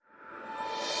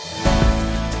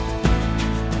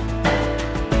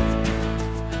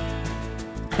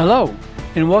Hello,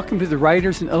 and welcome to the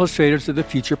Writers and Illustrators of the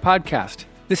Future podcast.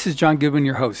 This is John Goodwin,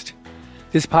 your host.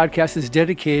 This podcast is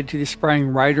dedicated to the aspiring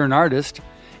writer and artist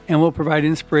and will provide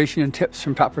inspiration and tips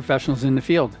from top professionals in the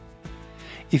field.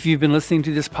 If you've been listening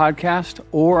to this podcast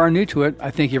or are new to it, I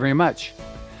thank you very much.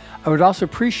 I would also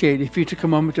appreciate if you took a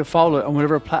moment to follow it on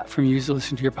whatever platform you use to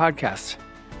listen to your podcasts.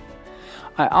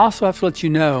 I also have to let you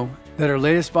know that our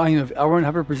latest volume of L. Ron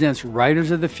Hubbard Presents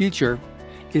Writers of the Future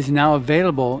is now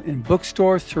available in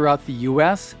bookstores throughout the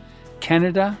U.S.,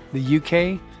 Canada, the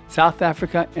UK, South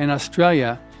Africa, and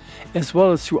Australia, as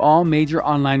well as through all major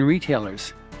online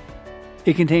retailers.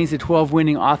 It contains the 12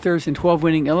 winning authors and 12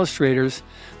 winning illustrators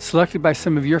selected by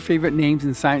some of your favorite names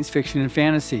in science fiction and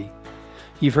fantasy.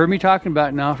 You've heard me talking about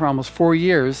it now for almost 4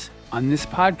 years on this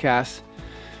podcast,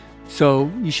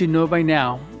 so you should know by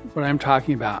now what I'm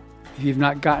talking about. If you've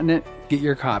not gotten it, get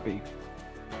your copy.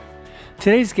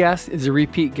 Today's guest is a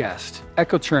repeat guest,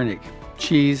 Echo Chernik.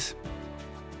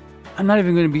 I'm not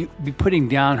even going to be putting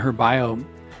down her bio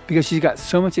because she's got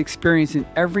so much experience in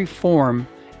every form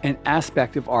and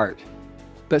aspect of art.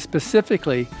 But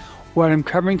specifically, what I'm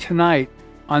covering tonight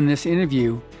on this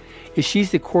interview is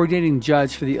she's the coordinating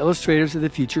judge for the Illustrators of the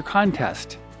Future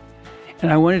contest.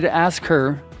 And I wanted to ask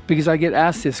her, because I get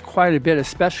asked this quite a bit,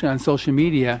 especially on social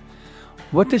media,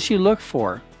 what does she look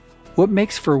for? What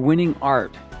makes for winning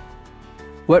art?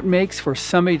 What makes for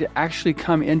somebody to actually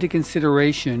come into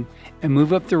consideration and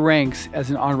move up the ranks as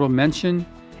an honorable mention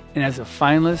and as a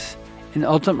finalist and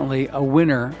ultimately a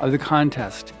winner of the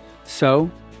contest?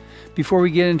 So, before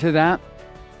we get into that,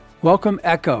 welcome,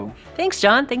 Echo. Thanks,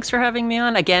 John. Thanks for having me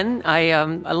on. Again, I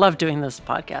love doing this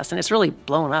podcast, and it's really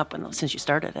blown up since you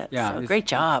started it. Yeah, so great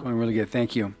job. It's really good.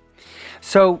 Thank you.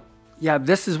 So,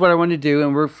 this is what I want to do,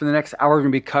 and for the next hour, we're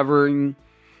going to be covering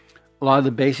a lot of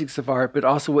the basics of art, but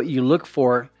also what you look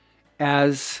for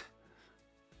as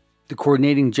the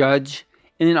coordinating judge,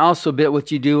 and then also a bit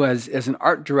what you do as an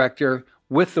art director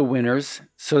with the winners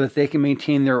so that they can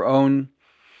maintain their own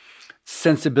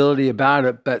sensibility about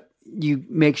it, but you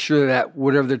make sure that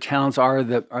whatever their talents are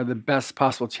the best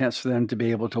possible chance for them to be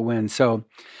able to win. So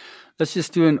let's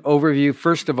just do an overview,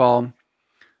 first of all,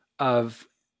 of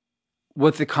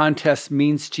what the contest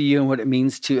means to you and what it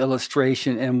means to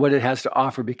illustration and what it has to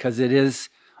offer, because it is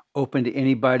open to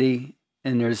anybody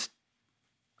and there's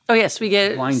we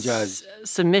get blind judge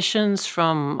submissions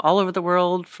from all over the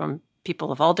world, from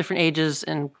people of all different ages,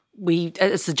 and we,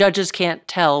 as the judges, can't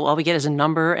tell. All we get is a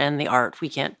number and the art. We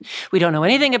don't know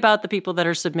anything about the people that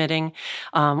are submitting,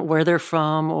 where they're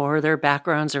from or their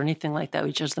backgrounds or anything like that.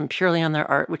 We judge them purely on their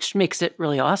art, which makes it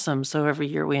really awesome. So every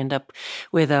year we end up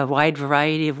with a wide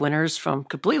variety of winners from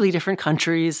completely different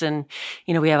countries. And,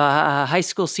 we have a high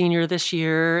school senior this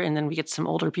year, and then we get some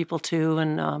older people too.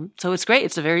 And so it's great.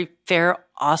 It's a very fair,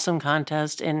 awesome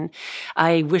contest. And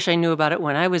I wish I knew about it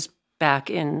when I was back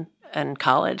in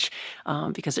college,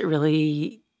 because it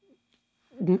really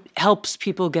helps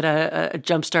people get a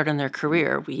jump start in their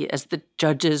career. We, as the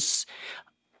judges,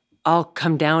 all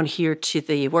come down here to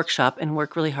the workshop and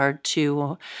work really hard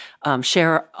to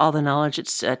share all the knowledge.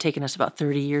 It's taken us about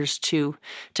 30 years to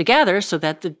gather, so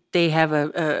that they have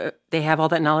all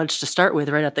that knowledge to start with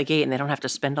right out the gate, and they don't have to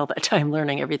spend all that time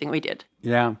learning everything we did.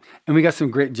 Yeah, and we got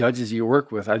some great judges you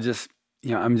work with. I'm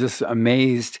just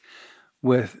amazed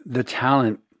with the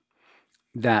talent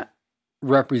that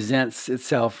represents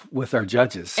itself with our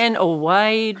judges. And a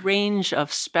wide range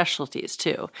of specialties,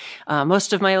 too.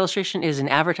 Most of my illustration is in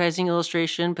advertising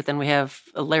illustration, but then we have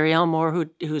Larry Elmore,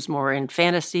 who's more in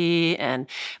fantasy, and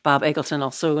Bob Eggleton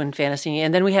also in fantasy.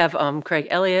 And then we have Craig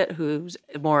Elliott, who's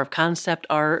more of concept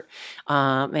art,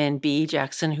 and B.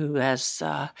 Jackson, who has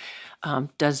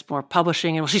does more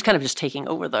publishing, and she's kind of just taking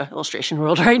over the illustration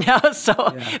world right now. So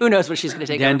Who knows what she's going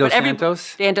to take over?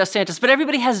 Dan Dos Santos. But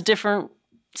everybody has different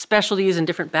specialties and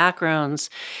different backgrounds.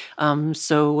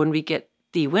 So when we get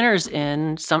the winners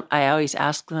in, I always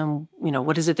ask them,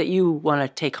 what is it that you want to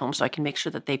take home, so I can make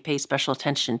sure that they pay special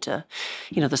attention to,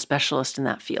 the specialist in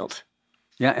that field.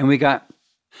 Yeah, and we got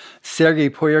Sergei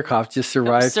Poyarkov just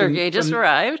arrived.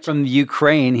 Arrived from the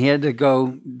Ukraine. He had to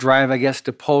go drive, I guess,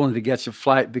 to Poland to catch a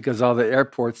flight because all the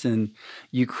airports in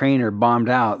Ukraine are bombed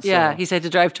out. Yeah, he said to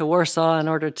drive to Warsaw in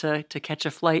order to catch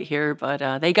a flight here,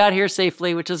 but they got here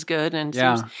safely, which is good. And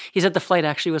he said the flight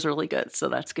actually was really good, so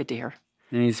that's good to hear.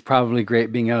 And he's probably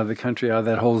great being out of the country, out of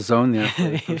that whole zone there for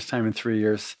the first time in 3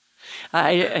 years.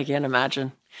 I can't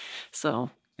imagine. So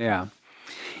yeah.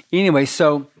 Anyway,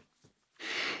 so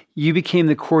you became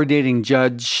the coordinating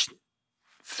judge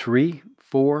 3,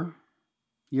 4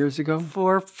 years ago?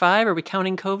 4, 5. Are we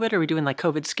counting COVID, or are we doing like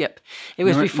COVID skip? It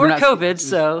was before COVID,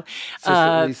 so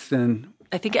at least then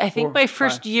I think my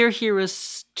first year here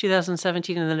was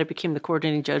 2017, and then I became the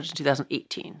coordinating judge in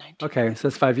 2018. 19. Okay, so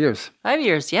that's 5 years. 5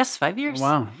 years, yes, 5 years.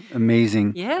 Wow,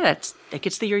 amazing. Yeah, that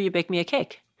gets the year you bake me a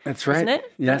cake. That's right. Isn't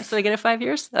it? Yes. So I get it 5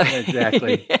 years?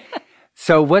 Exactly.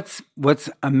 So what's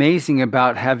amazing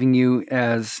about having you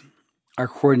as our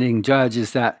coordinating judge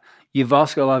is that you've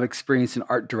also got a lot of experience in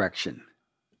art direction.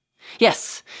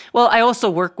 Yes. Well, I also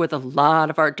work with a lot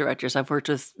of art directors. I've worked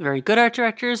with very good art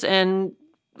directors and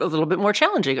a little bit more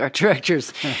challenging art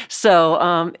directors. So,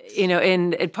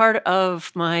 and part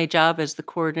of my job as the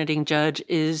coordinating judge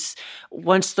is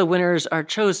once the winners are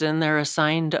chosen, they're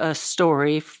assigned a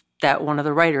story that one of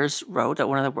the writers wrote, that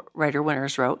one of the writer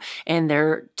winners wrote, and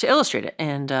they're to illustrate it.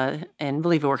 And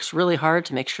Believer works really hard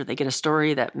to make sure they get a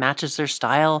story that matches their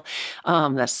style.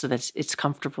 That's so that it's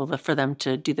comfortable for them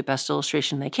to do the best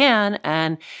illustration they can.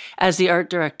 And as the art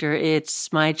director,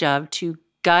 it's my job to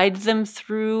guide them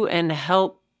through and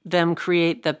help them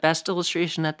create the best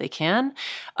illustration that they can,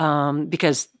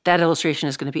 because that illustration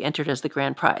is going to be entered as the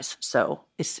grand prize. So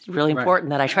it's really important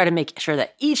that I try to make sure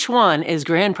that each one is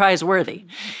grand prize worthy.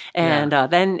 And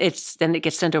then it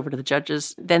gets sent over to the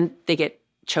judges. Then they get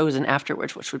chosen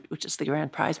afterwards, which is the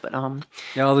grand prize. But all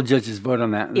the judges vote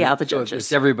on that. Yeah, all the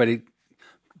judges. Everybody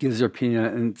gives their opinion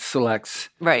and selects.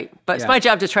 Right. But it's my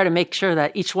job to try to make sure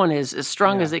that each one is as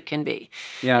strong as it can be.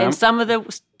 Yeah. And some of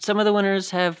the winners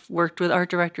have worked with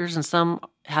art directors and some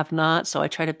have not. So I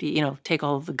try to take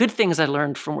all the good things I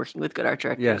learned from working with good art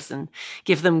directors and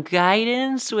give them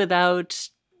guidance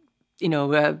without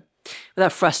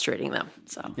frustrating them.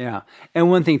 So yeah.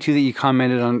 And one thing too that you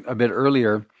commented on a bit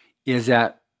earlier is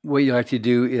that what you like to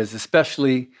do is,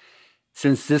 especially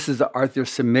since this is the art they're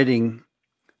submitting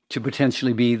to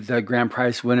potentially be the grand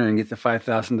prize winner and get the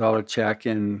 $5,000 check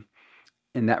and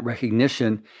that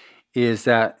recognition, is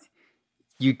that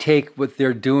you take what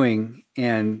they're doing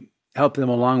and help them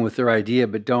along with their idea,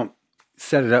 but don't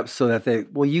set it up so that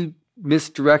you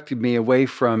misdirected me away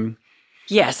from.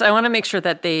 Yes, I want to make sure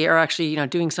that they are actually,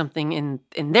 doing something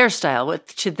in their style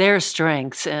to their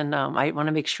strengths, and I want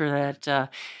to make sure that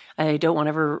I don't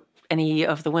want any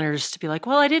of the winners to be like,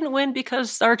 well, I didn't win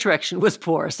because our direction was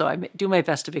poor. So I do my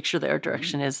best to make sure that our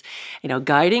direction is,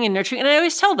 guiding and nurturing. And I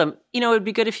always tell them, it would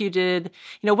be good if you did,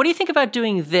 what do you think about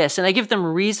doing this? And I give them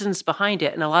reasons behind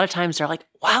it. And a lot of times they're like,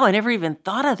 wow, I never even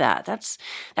thought of that.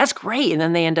 That's great. And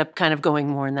then they end up kind of going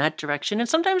more in that direction. And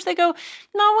sometimes they go,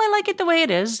 no, I like it the way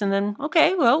it is. And then,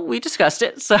 okay, well, we discussed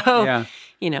it. So,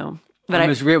 But it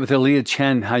was great with Aaliyah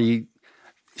Chen, how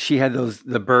she had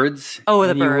the birds. Oh,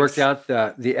 the and birds. You worked out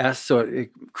the S, so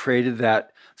it created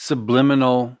that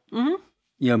subliminal,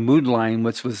 mood line,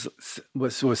 which was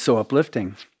so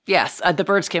uplifting. Yes, the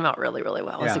birds came out really, really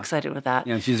well. I was excited with that.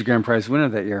 Yeah, she's a grand prize winner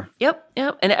that year. Yep.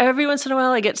 And every once in a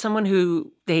while, I get someone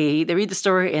who they read the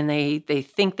story and they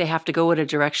think they have to go in a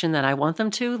direction that I want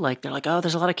them to. Like they're like, oh,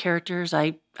 there's a lot of characters.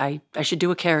 I should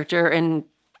do a character, and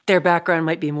their background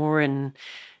might be more in,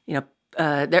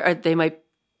 they might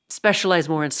specialize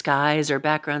more in skies or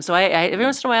backgrounds. So I every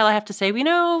once in a while I have to say, why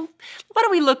don't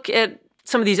we look at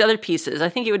some of these other pieces? I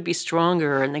think it would be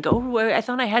stronger. And they go, oh, I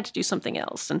thought I had to do something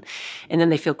else. And then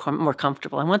they feel more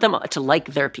comfortable. I want them to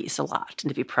like their piece a lot and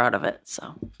to be proud of it.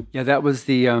 So yeah, that was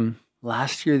the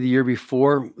last year, the year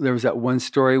before, there was that one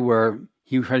story where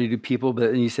he tried to do people,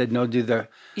 but then you said, no, do the...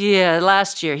 Yeah,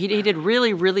 last year. He did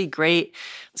really, really great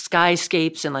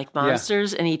skyscapes and like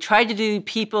monsters. And he tried to do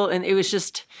people, and it was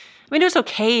just... it was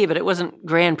okay, but it wasn't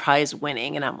grand prize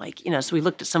winning. And I'm like, so we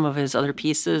looked at some of his other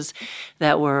pieces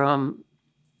that were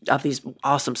of these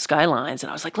awesome skylines. And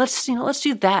I was like, let's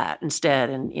do that instead.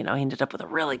 And, he ended up with a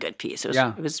really good piece. It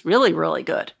was really, really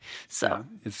good. So yeah,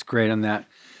 it's great on that.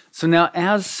 So now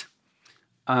as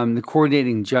the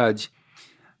coordinating judge,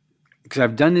 because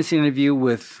I've done this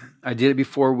interview I did it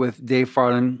before with Dave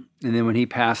Farland. And then when he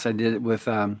passed, I did it with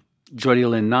Jody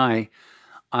Lynn Nye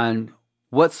on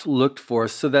what's looked for,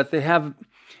 so that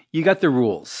you got the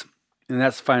rules, and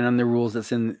that's fine on the rules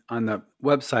that's on the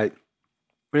website.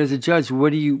 But as a judge,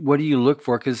 what do you look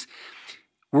for? Because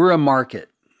we're a market.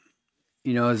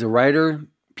 As a writer,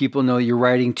 people know you're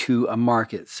writing to a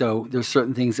market. So there's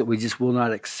certain things that we just will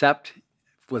not accept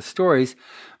with stories.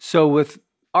 So with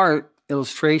art,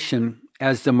 illustration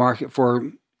as the market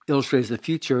for Illustrators of the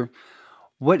future,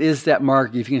 what is that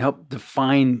market? If you can help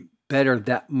define better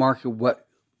that market, what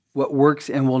works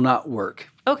and will not work.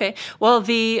 Okay. Well,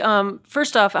 the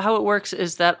first off, how it works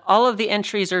is that all of the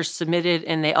entries are submitted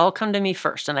and they all come to me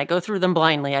first, and I go through them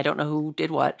blindly. I don't know who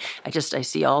did what. I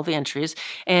see all the entries,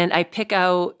 and I pick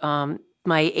out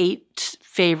my 8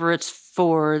 favorites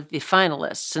for the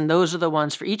finalists. And those are the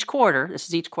ones for each quarter, this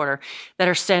is each quarter, that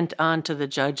are sent on to the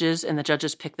judges, and the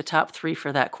judges pick the top 3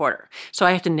 for that quarter. So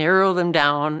I have to narrow them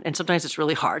down, and sometimes it's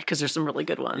really hard because there's some really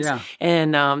good ones. Yeah.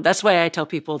 And that's why I tell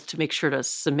people to make sure to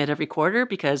submit every quarter,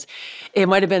 because it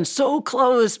might have been so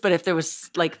close, but if there was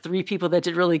like 3 people that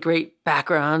did really great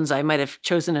backgrounds, I might have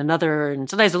chosen another. And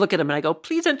sometimes I look at them and I go,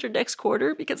 please enter next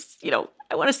quarter because,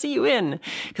 I want to see you in,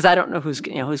 because I don't know who's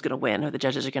going to win, who the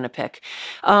judges are going to pick.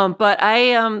 But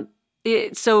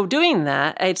so doing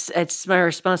that, it's my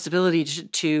responsibility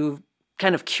to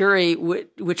kind of curate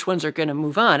which ones are going to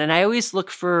move on. And I always look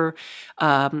for,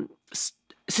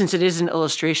 since it is an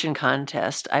illustration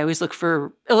contest, I always look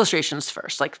for illustrations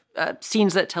first, like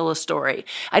scenes that tell a story.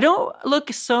 I don't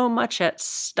look so much at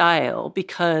style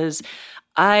because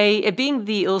being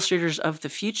the illustrators of the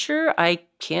future, I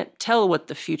can't tell what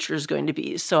the future is going to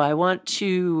be. So I want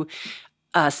to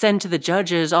send to the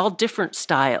judges all different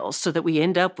styles so that we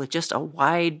end up with just a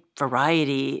wide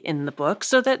variety in the book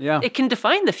so that it can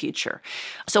define the future.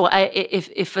 So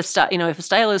if a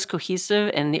style is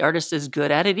cohesive and the artist is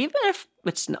good at it, even if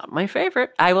it's not my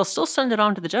favorite, I will still send it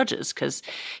on to the judges because,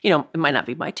 it might not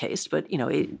be my taste, but,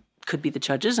 it could be the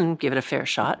judges and give it a fair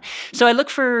shot. So I look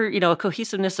for, a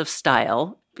cohesiveness of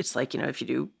style. It's like, if you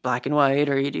do black and white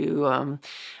or you do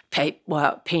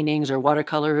paintings or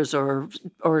watercolors or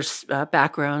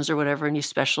backgrounds or whatever, and you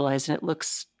specialize and it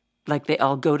looks like they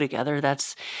all go together.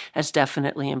 That's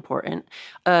definitely important.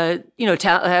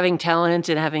 Having talent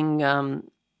and having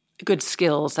good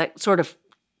skills, that sort of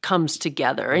comes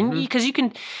together. And because you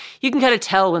can kind of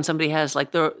tell when somebody has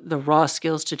like the raw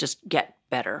skills to just get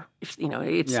better, if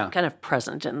it's kind of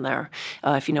present in there,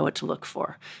 if you know what to look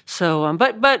for. So,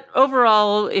 but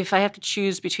overall, if I have to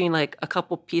choose between like a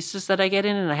couple pieces that I get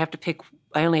in, and I have to pick,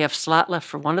 I only have slot left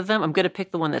for one of them, I'm going to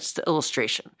pick the one that's the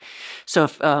illustration. So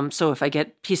if I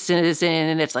get pieces in,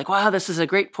 and it's like, wow, this is a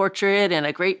great portrait and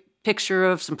a great picture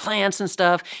of some plants and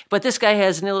stuff, but this guy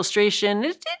has an illustration.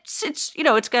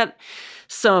 It's got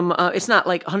some, it's not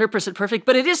like 100% perfect,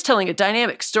 but it is telling a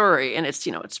dynamic story, and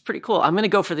it's pretty cool. I'm going to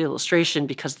go for the illustration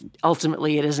because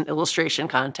ultimately it is an illustration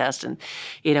contest, and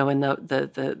and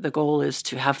the goal is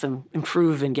to have them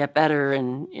improve and get better,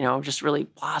 and just really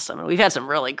blossom. And we've had some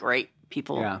really great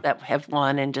people that have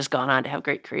won and just gone on to have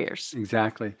great careers.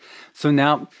 Exactly. So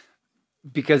now,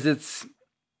 because it's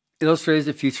Illustrators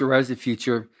of the Future, Writers of the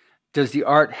Future, does the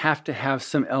art have to have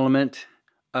some element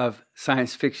of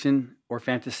science fiction or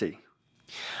fantasy?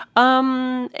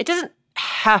 It doesn't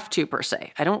have to per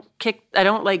se. I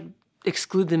don't like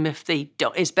exclude them if they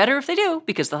don't. It's better if they do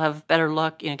because they'll have better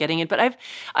luck, getting it. But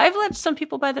I've let some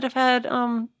people buy that have had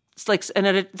it's like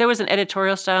there was an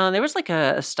editorial style, and there was like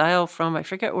a style from, I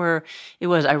forget where it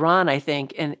was, Iran, I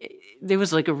think, and there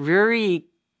was like a very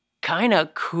kind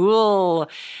of cool,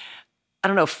 I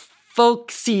don't know,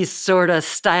 folksy sort of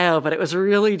style, but it was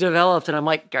really developed, and I'm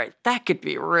like, Gary, that could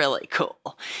be really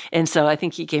cool. And so I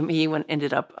think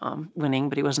ended up winning,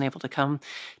 but he wasn't able to come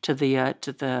to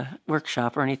the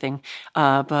workshop or anything.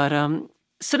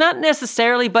 So not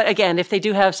necessarily, but again, if they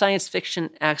do have science fiction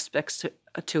aspects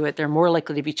to it, they're more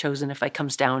likely to be chosen if it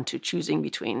comes down to choosing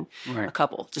between a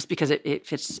couple, just because it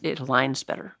fits, it aligns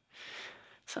better.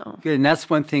 So good, and that's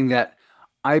one thing that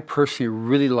I personally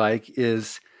really like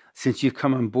is, since you've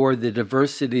come on board, the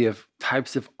diversity of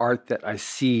types of art that I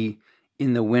see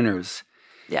in the winners.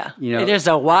 Yeah. There's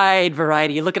a wide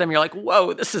variety. You look at them, you're like,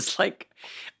 whoa, this is like,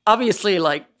 obviously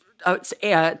like, it's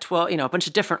 12, a bunch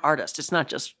of different artists. It's not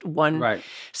just one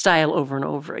style over and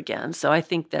over again. So I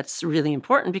think that's really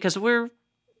important because we're,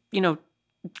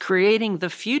 creating the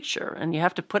future, and you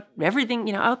have to put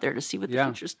everything, out there to see what the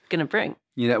future's going to bring.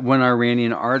 That one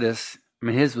Iranian artist,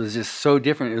 his was just so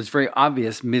different. It was very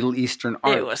obvious Middle Eastern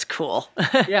art. It was cool.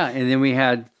 Yeah, and then we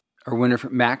had our winner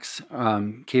from Max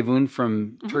Kayvun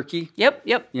from Turkey.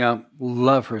 Yep.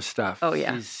 Love her stuff. Oh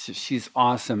yeah, she's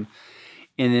awesome.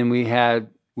 And then we had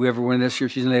whoever won this year.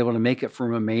 She's not able to make it from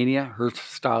Romania. Her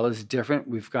style is different.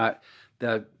 We've got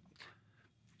the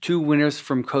 2 winners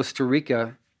from Costa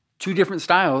Rica. 2 different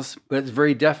styles, but it's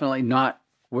very definitely not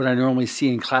what I normally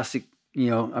see in classic,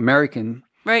 American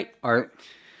art.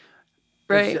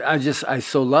 Right. I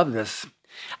so love this.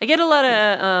 I get a lot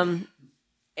of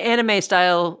anime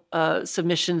style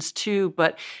submissions too,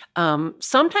 but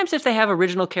sometimes if they have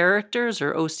original characters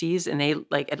or OCs and they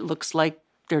it looks like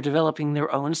they're developing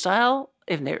their own style,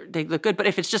 if they look good. But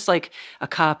if it's just like a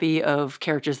copy of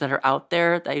characters that are out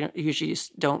there, I usually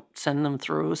just don't send them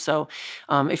through. So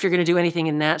if you're going to do anything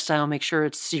in that style, make sure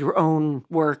it's your own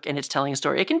work and it's telling a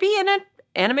story. It can be in an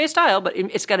anime style, but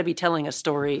it's got to be telling a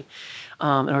story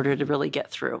in order to really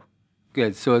get through.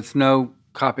 Good. So it's no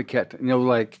copycat,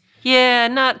 Yeah,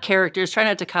 not characters. Try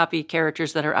not to copy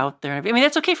characters that are out there. I mean,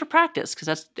 that's okay for practice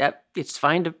because it's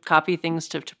fine to copy things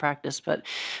to practice. But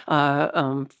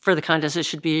for the contest, it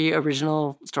should be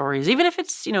original stories, even if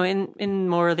it's in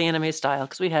more of the anime style.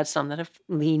 Because we had some that have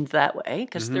leaned that way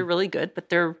because they're really good, but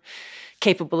they're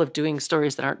capable of doing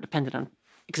stories that aren't dependent on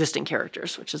existing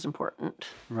characters, which is important.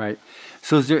 Right.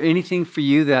 So, is there anything for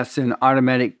you that's an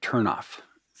automatic turnoff?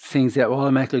 Things that will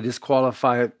automatically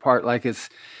disqualify a part, like it's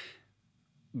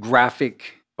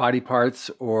graphic body parts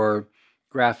or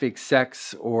graphic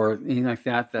sex or anything like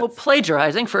that? Well,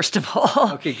 plagiarizing, first of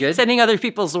all. Okay, good. Sending other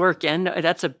people's work in,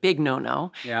 that's a big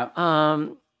no-no. Yeah.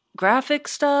 Graphic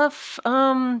stuff,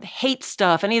 hate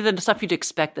stuff, any of the stuff you'd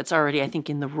expect that's already, I think,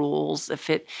 in the rules. I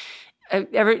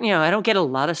don't get a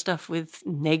lot of stuff with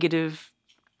negative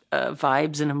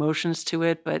vibes and emotions to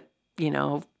it, but,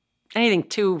 anything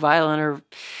too violent or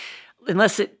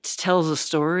unless it tells a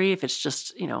story, if it's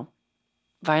just,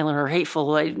 violent or hateful,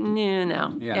 like,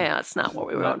 no. Yeah, it's not what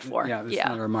we were going for. Yeah, that's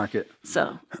not our market.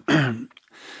 So.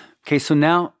 Okay, so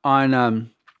now on,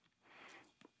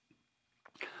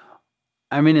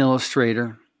 I'm an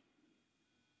illustrator.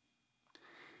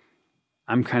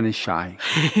 I'm kind of shy.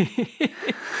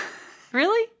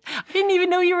 Really? I didn't even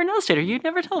know you were an illustrator. You'd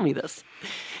never told me this.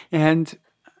 And,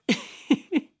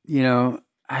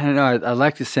 I don't know. I'd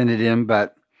like to send it in,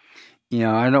 but,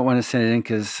 I don't want to send it in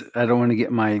because I don't want to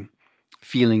get my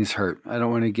feelings hurt. I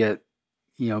don't want to get,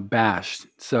 bashed.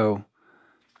 So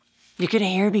you're going to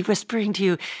hear me whispering to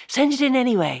you, send it in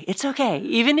anyway. It's okay.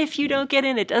 Even if you don't get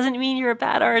in, it doesn't mean you're a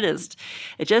bad artist.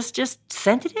 It just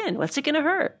send it in. What's it going to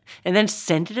hurt? And then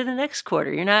send it in the next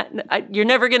quarter. You're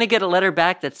never going to get a letter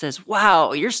back that says,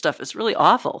 wow, your stuff is really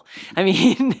awful. I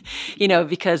mean,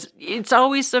 because it's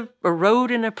always a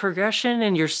road and a progression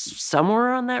and you're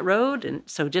somewhere on that road. And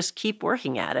so just keep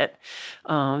working at it.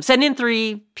 Send in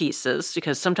 3 pieces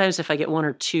because sometimes if I get 1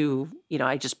 or 2,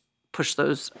 I just push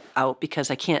those out because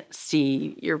I can't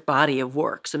see your body of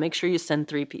work. So make sure you send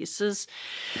 3 pieces.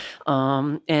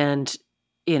 And,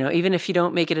 even if you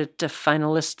don't make it a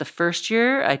finalist the first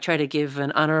year, I try to give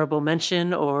an honorable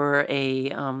mention or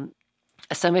a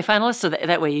semifinalist so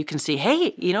that way you can see,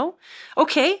 hey,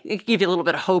 okay, it give you a little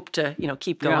bit of hope to,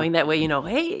 keep going. Yeah. That way,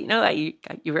 hey,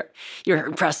 you're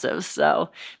impressive. So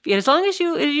as long as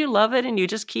you love it and you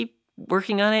just keep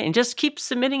working on it and just keep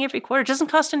submitting every quarter. It doesn't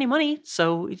cost any money.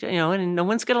 So, and no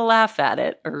one's going to laugh at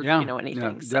it or, anything.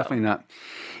 Yeah, definitely not.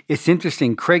 It's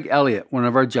interesting. Craig Elliott, one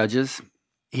of our judges,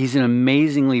 he's an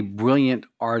amazingly brilliant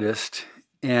artist.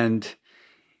 And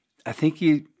I think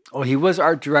he was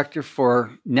art director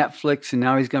for Netflix and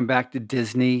now he's gone back to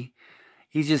Disney.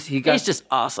 He's just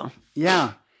awesome.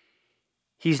 Yeah.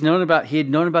 He had known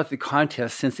about the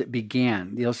contest since it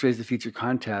began, the Illustrators of the Future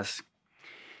contest.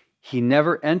 He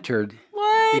never entered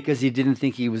because he didn't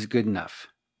think he was good enough.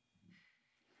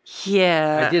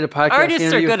 Yeah. I did a podcast.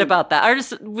 Artists are good about that.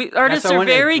 Artists are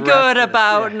very good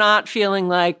about not feeling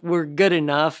like we're good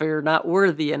enough or not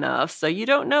worthy enough. So you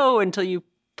don't know until you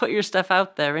put your stuff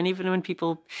out there. And even when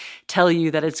people tell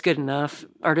you that it's good enough,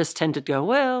 artists tend to go,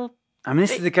 well, I mean,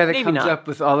 this is the guy that comes up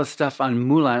with all the stuff on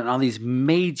Mulan and all these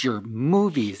major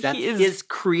movies. That's his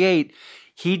create.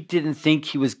 He didn't think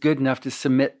he was good enough to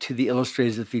submit to the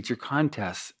Illustrators of the Future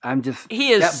contest.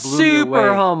 He is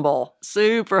super humble,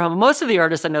 super humble. Most of the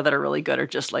artists I know that are really good are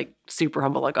just like super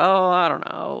humble, like, oh, I don't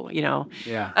know,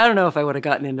 Yeah. I don't know if I would have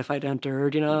gotten in if I'd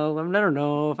entered, I don't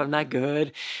know if I'm that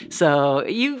good. So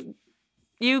you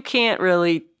can't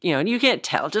really, you can't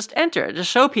tell. Just enter, just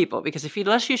show people because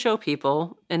unless you show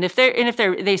people, and if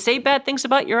they say bad things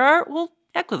about your art, well,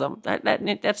 heck with them.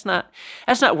 That's not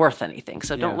worth anything.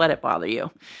 So don't let it bother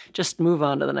you. Just move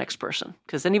on to the next person.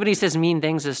 Because anybody who says mean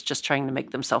things is just trying to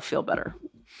make themselves feel better.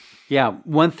 Yeah.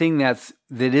 One thing that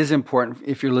is important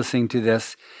if you're listening to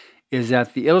this is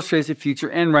that the Illustrators of the Future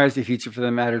and Writers of the Future, for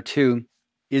that matter too,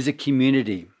 is a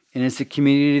community. And it's a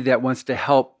community that wants to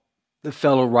help the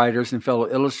fellow writers and fellow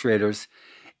illustrators.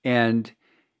 And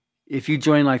if you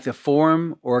join like the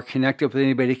forum or connect up with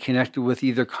anybody connected with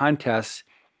either contests,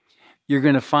 you're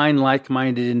going to find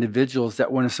like-minded individuals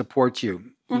that want to support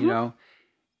you,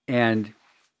 and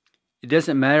it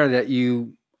doesn't matter that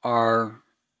you are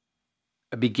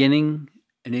a beginning,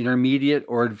 an intermediate,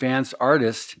 or advanced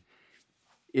artist.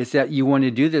 It's that you want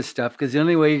to do this stuff because the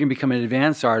only way you can become an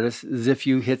advanced artist is if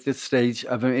you hit the stage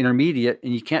of an intermediate,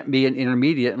 and you can't be an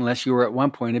intermediate unless you were at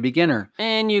one point a beginner.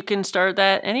 And you can start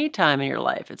that any time in your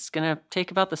life. It's going to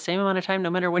take about the same amount of time no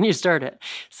matter when you start it.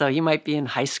 So you might be in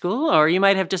high school, or you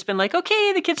might have just been like,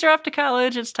 okay, the kids are off to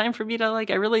college. It's time for me to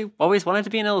I really always wanted to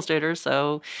be an illustrator.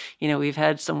 So, we've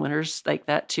had some winners like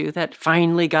that too that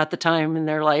finally got the time in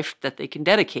their life that they can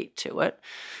dedicate to it.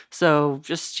 So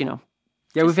just, Yeah,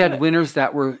 just we've do had it. winners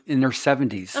that were in their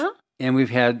 70s. Uh-huh. And we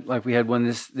had one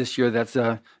this year that's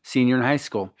a senior in high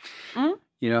school.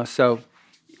 Mhm. So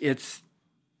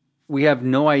we have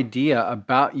no idea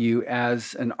about you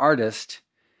as an artist.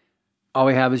 All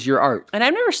we have is your art. And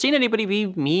I've never seen anybody be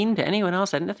mean to anyone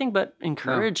else. I had nothing but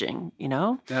encouraging,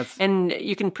 That's And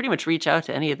you can pretty much reach out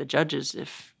to any of the judges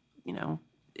if,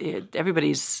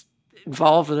 everybody's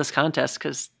involved with this contest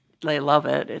because they love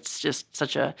it. It's just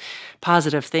such a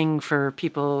positive thing for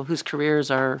people whose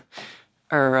careers are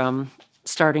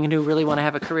starting and who really want to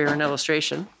have a career in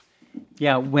illustration.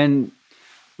 Yeah, when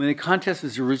the contest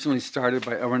was originally started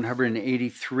by L. Ron Hubbard in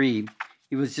 '83,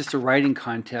 it was just a writing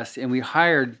contest, and we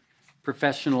hired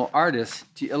professional artists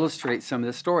to illustrate some of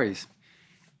the stories.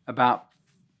 About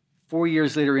 4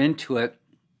 years later into it,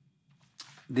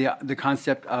 the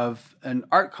concept of an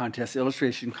art contest,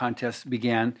 illustration contest,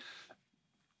 began.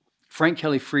 Frank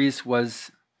Kelly Freese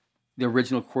was the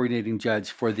original coordinating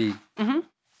judge for the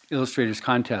Illustrators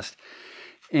contest.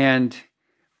 And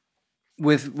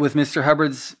with Mr.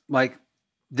 Hubbard's,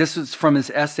 this was from his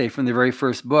essay from the very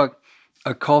first book,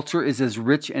 a culture is as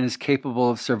rich and as capable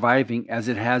of surviving as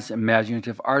it has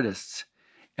imaginative artists.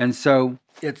 And so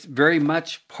it's very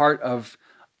much part of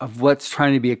what's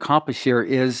trying to be accomplished here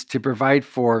is to provide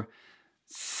for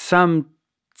some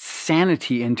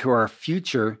sanity into our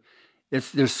future.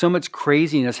 There's so much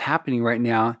craziness happening right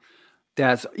now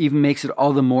that even makes it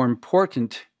all the more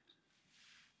important,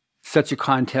 such a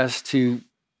contest to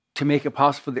make it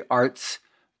possible for the arts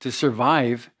to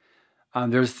survive.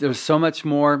 There's so much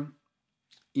more,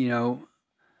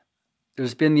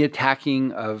 there's been the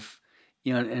attacking of,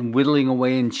 and whittling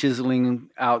away and chiseling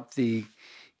out the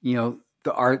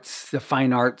arts, the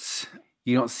fine arts.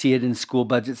 You don't see it in school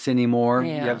budgets anymore.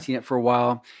 Yeah. You haven't seen it for a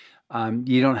while.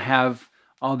 You don't have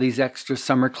all these extra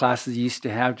summer classes you used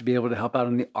to have to be able to help out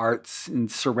in the arts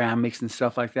and ceramics and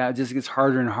stuff like that. It just gets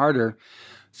harder and harder.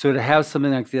 So to have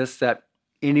something like this that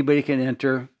anybody can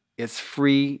enter, it's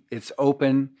free, it's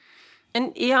open.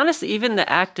 And honestly, even the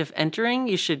act of entering,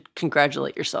 you should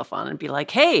congratulate yourself on and be like,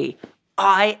 hey,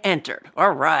 I entered.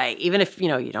 All right. Even if, you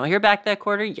don't hear back that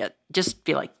quarter, yet just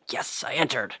be like, yes, I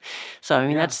entered. So, I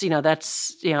mean, that's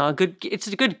it's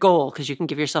a good goal because you can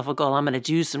give yourself a goal. I'm going to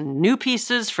do some new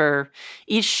pieces for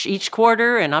each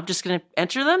quarter and I'm just going to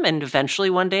enter them. And eventually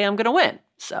one day I'm going to win.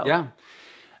 So, yeah.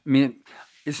 I mean,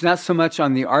 it's not so much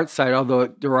on the art side, although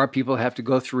there are people that have to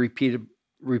go through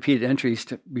repeated entries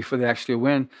before they actually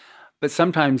win. But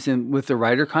sometimes with the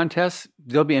writer contest,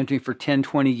 they'll be entering for 10,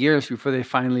 20 years before they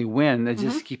finally win. They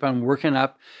just keep on working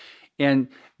up. And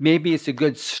maybe it's a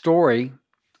good story,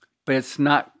 but it's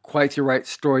not quite the right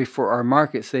story for our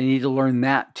market. So they need to learn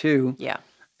that too. Yeah.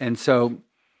 And so,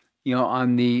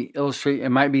 on the illustrate, it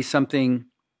might be something,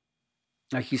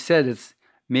 like you said,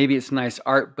 maybe it's nice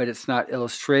art, but it's not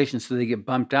illustration. So they get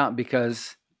bumped out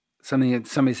because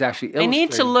somebody's actually illustrating. I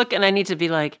need to look and I need to be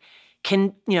like,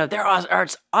 their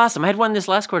art's awesome. I had one this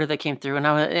last quarter that came through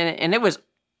and it was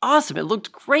awesome. It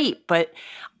looked great, but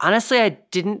honestly,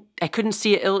 I couldn't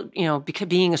see it, because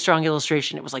being a strong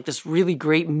illustration, it was like this really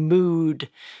great mood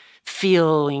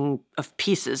feeling of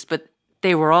pieces, but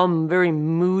they were all very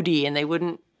moody and they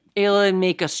wouldn't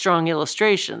make a strong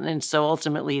illustration. And so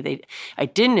ultimately I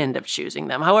didn't end up choosing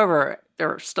them. However,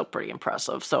 they're still pretty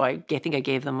impressive. So I think I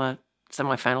gave them a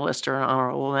semi-finalist or an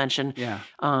honorable mention,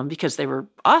 because they were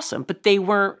awesome, but they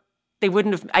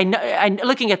wouldn't have, I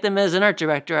looking at them as an art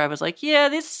director, I was like, yeah,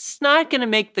 this is not going to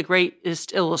make the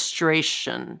greatest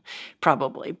illustration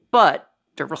probably, but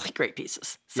they're really great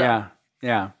pieces. So.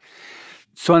 Yeah.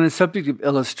 So on the subject of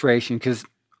illustration, because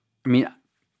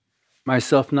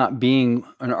myself not being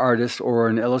an artist or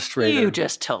an illustrator. You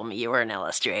just told me you were an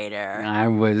illustrator. I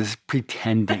was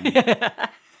pretending.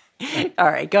 All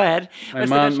right, go ahead.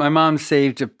 My mom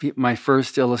saved my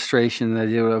first illustration that I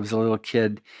did when I was a little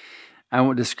kid. I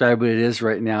won't describe what it is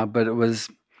right now, but it was...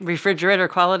 refrigerator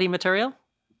quality material?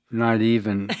 Not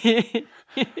even.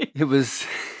 It was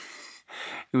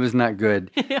not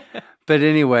good. But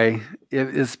anyway,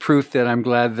 it's proof that I'm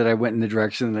glad that I went in the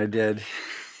direction that I did.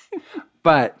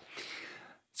 But,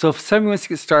 so if someone wants to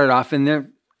get started off and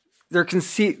they're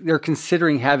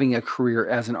considering having a career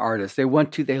as an artist. They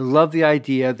love the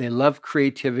idea, they love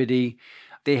creativity,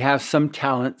 they have some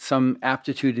talent, some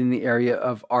aptitude in the area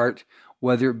of art,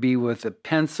 whether it be with a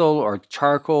pencil or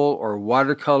charcoal or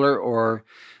watercolor or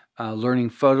learning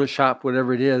Photoshop,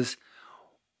 whatever it is.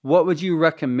 What would you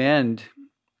recommend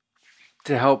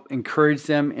to help encourage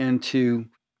them and to,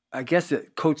 I guess,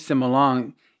 coach them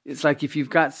along? It's like if you've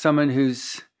got someone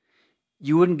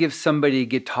you wouldn't give somebody a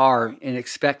guitar and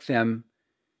expect them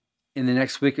in the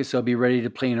next week or so be ready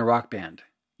to play in a rock band.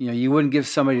 you wouldn't give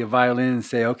somebody a violin and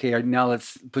say, okay, now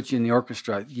let's put you in the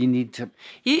orchestra. You need to.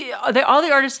 All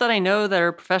the artists that I know that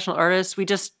are professional artists, we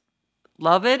just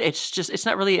love it. It's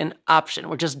not really an option.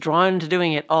 We're just drawn to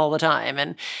doing it all the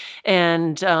time.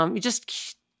 And you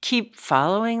just keep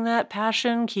following that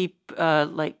passion, keep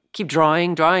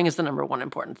drawing. Drawing is the number one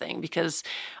important thing because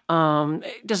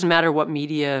it doesn't matter what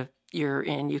media you're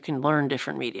in, you can learn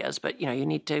different medias, but you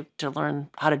need to learn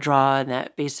how to draw and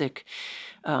that basic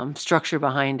structure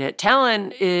behind it.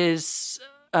 Talent is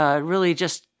really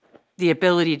just the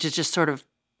ability to just sort of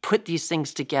put these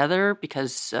things together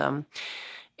because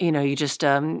you just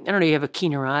I don't know, you have a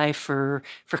keener eye for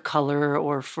color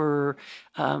or for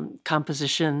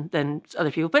composition than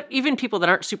other people, but even people that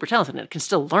aren't super talented in it can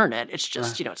still learn it. It's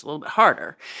just it's a little bit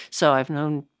harder. So I've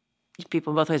known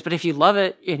people in both ways, but if you love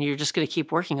it and you're just going to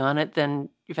keep working on it, then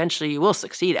eventually you will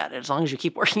succeed at it as long as you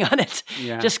keep working on it.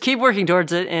 Just keep working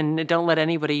towards it and don't let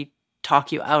anybody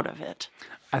talk you out of it.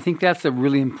 I think that's a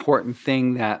really important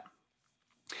thing that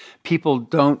people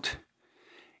don't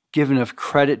give enough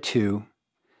credit to,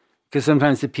 because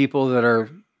sometimes the people that are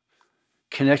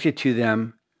connected to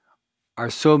them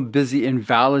are so busy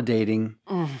invalidating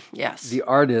the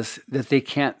artist that they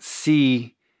can't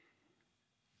see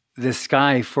the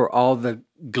sky for all the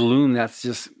gloom that's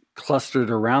just clustered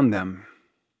around them.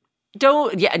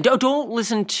 Don't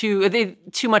listen to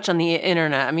too much on the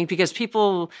internet. I mean, because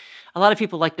a lot of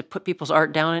people like to put people's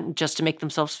art down just to make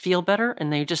themselves feel better,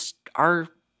 and they just are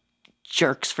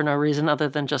jerks for no reason other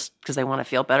than just because they want to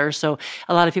feel better. So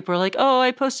a lot of people are like, "Oh,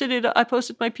 I posted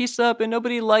my piece up and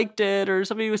nobody liked it, or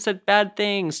somebody said bad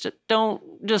things." Don't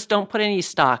put any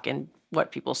stock in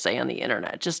what people say on the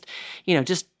internet. Just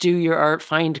do your art,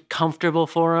 find comfortable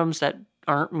forums that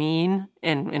aren't mean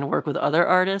and work with other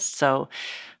artists. So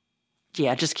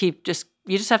yeah, you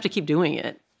just have to keep doing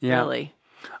it. Yeah. Really.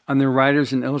 On the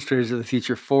Writers and Illustrators of the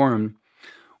Future forum,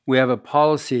 we have a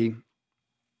policy.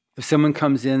 If someone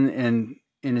comes in and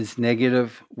is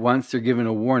negative once, they're given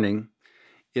a warning.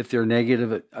 If they're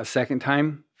negative a second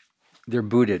time, they're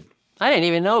booted. I didn't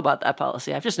even know about that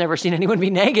policy. I've just never seen anyone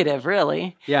be negative,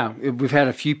 really. Yeah, we've had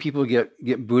a few people get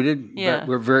booted. Yeah.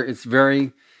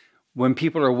 But when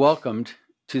people are welcomed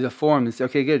to the forum, it's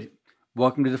okay, good.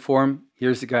 Welcome to the forum.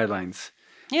 Here's the guidelines.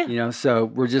 Yeah. So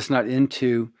we're just not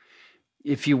into,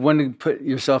 if you want to put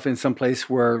yourself in some place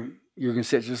where you're going to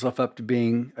set yourself up to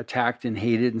being attacked and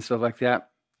hated and stuff like that,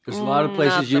 there's a lot of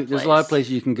places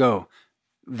you can go.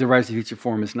 The Rise of the Future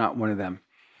forum is not one of them.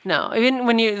 No, even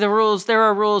when there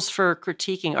are rules for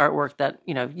critiquing artwork that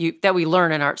that we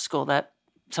learn in art school that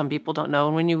some people don't know.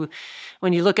 And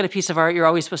when you look at a piece of art, you're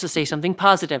always supposed to say something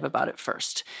positive about it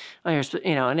first.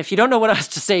 And if you don't know what else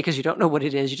to say because you don't know what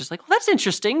it is, you're just like, well, that's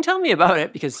interesting. Tell me about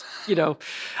it because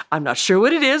I'm not sure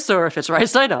what it is or if it's right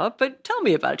side up, but tell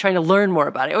me about it. Trying to learn more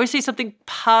about it. Always say something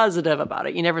positive about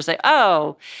it. You never say,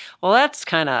 oh, well, that's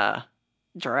kind of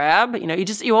drab.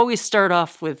 You always start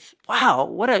off with, wow,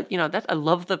 I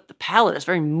love the palette. It's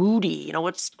very moody.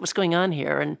 What's going on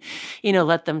here? And,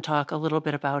 let them talk a little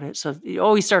bit about it. So you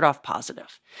always start off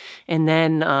positive and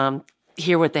then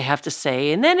hear what they have to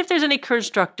say. And then if there's any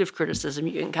constructive criticism,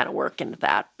 you can kind of work into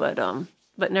that, but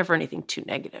never anything too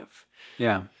negative.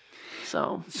 Yeah.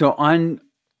 So on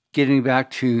getting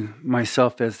back to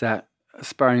myself as that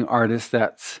aspiring artist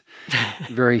that's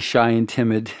very shy and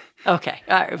timid. Okay.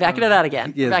 All right. Back into that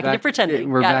again. Yes, back into pretending.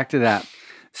 We're back to that.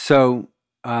 So,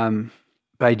 but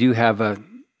I do have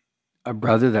a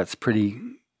brother that's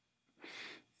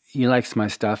he likes my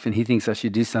stuff and he thinks I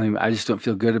should do something, but I just don't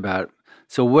feel good about it.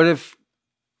 So what if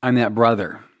I'm that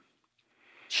brother?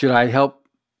 Should I help?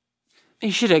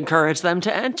 You should encourage them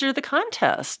to enter the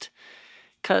contest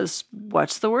because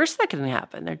what's the worst that can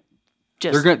happen?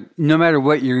 No matter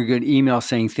what, you're going to email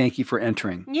saying, thank you for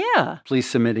entering. Yeah. Please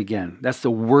submit again. That's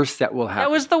the worst that will happen. That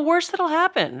was the worst that'll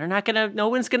happen. No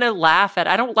one's going to laugh at,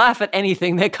 I don't laugh at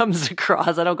anything that comes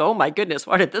across. I don't go, oh my goodness,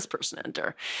 why did this person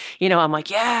enter? I'm like,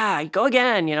 yeah, go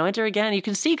again, enter again. You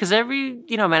can see, because I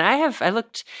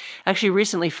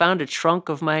recently found a trunk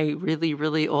of my really,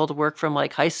 really old work from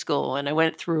like high school. And I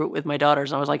went through it with my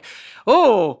daughters and I was like,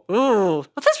 well,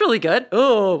 that's really good.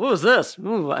 Oh, what was this?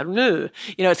 Ooh, I don't know.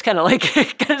 It's kind of like,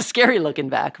 kind of scary looking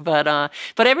back, but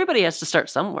everybody has to start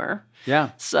somewhere.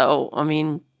 Yeah. So,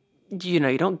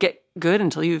 you don't get good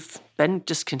until you've been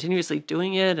just continuously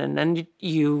doing it. And then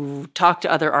you talk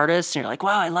to other artists and you're like,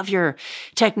 wow, I love your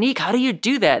technique. How do you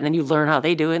do that? And then you learn how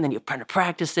they do it and then you kind of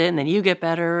practice it and then you get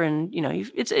better. And,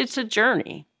 it's a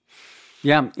journey.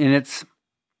 Yeah. And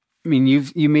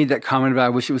you made that comment about, I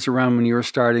wish it was around when you were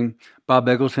starting. Bob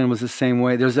Eggleton was the same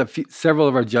way. There's several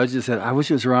of our judges said, I wish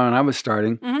it was around when I was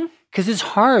starting. Mm-hmm. Because it's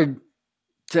hard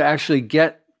to actually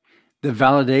get the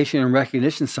validation and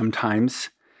recognition sometimes,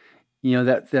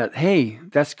 that hey,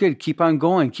 that's good. Keep on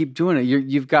going. Keep doing it.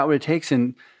 You've got what it takes.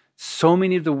 And so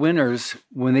many of the winners,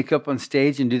 when they come up on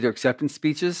stage and do their acceptance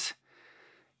speeches,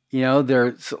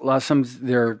 they're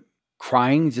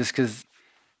crying just because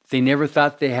they never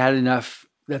thought they had enough,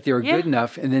 that they were good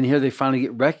enough. And then here they finally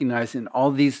get recognized, and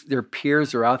all their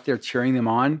peers are out there cheering them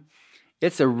on.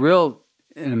 It's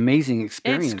an amazing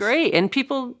experience. It's great. And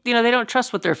people, they don't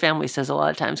trust what their family says a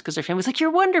lot of times because their family's like, you're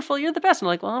wonderful, you're the best. I'm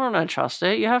like, well, I don't know, trust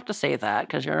it. You have to say that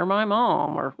because you're my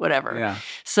mom or whatever. Yeah.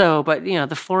 So, but,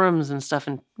 the forums and stuff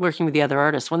and working with the other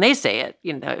artists, when they say it,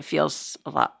 it feels a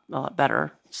lot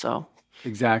better. So.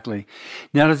 Exactly.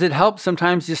 Now, does it help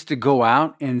sometimes just to go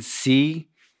out and see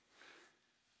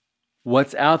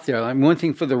what's out there? One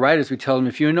thing for the writers, we tell them,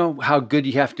 if you know how good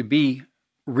you have to be,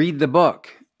 read the book.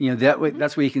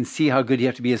 That's where you can see how good you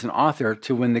have to be as an author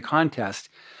to win the contest.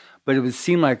 But it would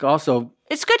seem like also...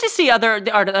 It's good to see other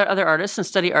artists and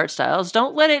study art styles.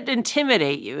 Don't let it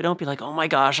intimidate you. Don't be like, oh my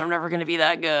gosh, I'm never going to be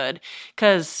that good.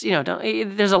 Because,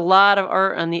 there's a lot of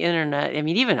art on the internet. I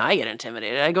mean, even I get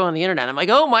intimidated. I go on the internet, I'm like,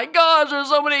 oh my gosh, there's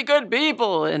so many good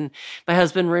people. And my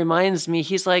husband reminds me,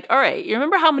 he's like, all right, you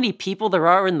remember how many people there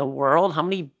are in the world? How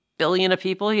many billion of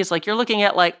people? He's like, you're looking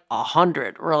at like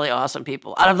 100 really awesome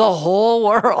people out of the whole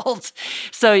world.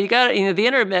 So you got the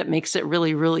internet makes it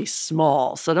really, really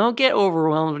small. So don't get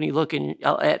overwhelmed when you look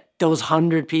at those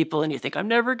 100 people and you think, I'm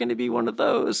never going to be one of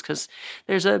those, because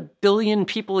there's a billion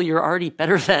people you're already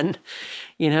better than,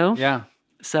 Yeah.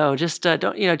 So just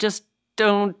don't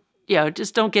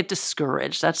get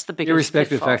discouraged. That's the biggest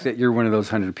Irrespective pitfall. of the fact that you're one of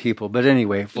those 100 people. But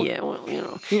anyway.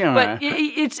 But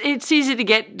it's easy to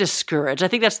get discouraged. I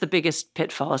think that's the biggest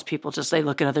pitfall is people they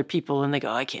look at other people and they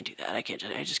go, I can't do that. I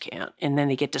just can't. And then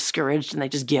they get discouraged and they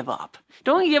just give up.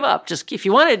 Don't give up. Just, if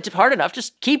you want it hard enough,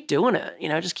 just keep doing it.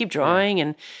 Just keep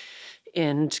drawing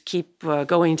and keep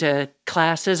going to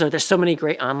classes. Or there's so many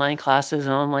great online classes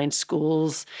and online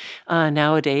schools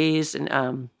nowadays.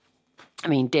 And,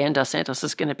 Dan Dos Santos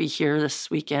is going to be here this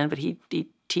weekend, but he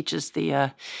teaches the,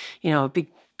 a big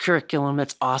curriculum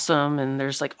that's awesome. And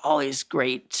there's like all these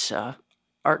great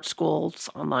art schools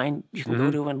online you can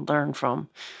go to and learn from.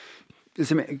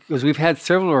 Because we've had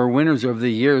several of our winners over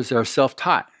the years that are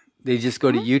self-taught. They just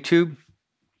go to YouTube,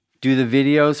 do the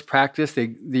videos, practice.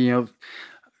 A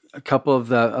couple of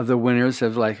the winners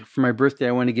have like, for my birthday,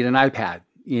 I want to get an iPad,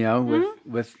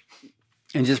 with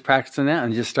and just practicing that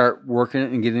and just start working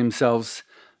it and getting themselves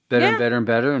better and better and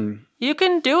better. And you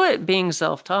can do it being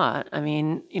self-taught.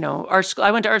 Art school.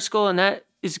 I went to art school, and that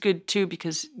is good too,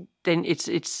 because then it's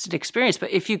an experience.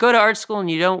 But if you go to art school and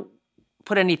you don't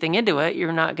put anything into it,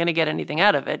 you're not going to get anything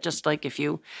out of it. Just like if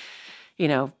you,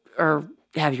 or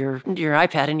have your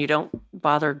iPad and you don't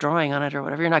bother drawing on it or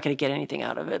whatever, you're not going to get anything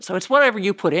out of it. So it's whatever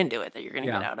you put into it that you're going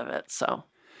to get out of it. So,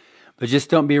 but just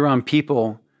don't be around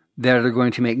people that are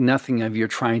going to make nothing of you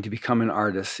trying to become an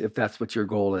artist, if that's what your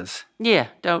goal is. Yeah,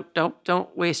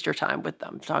 don't waste your time with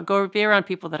them. So go be around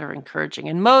people that are encouraging.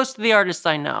 And most of the artists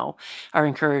I know are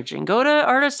encouraging. Go to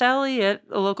Artist Alley at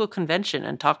a local convention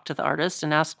and talk to the artists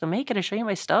and ask them, hey, can I show you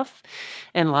my stuff?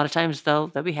 And a lot of times they'll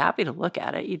be happy to look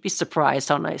at it. You'd be surprised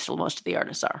how nice most of the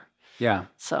artists are. Yeah.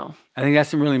 So I think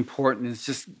that's really important, is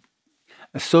just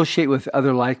associate with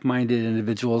other like-minded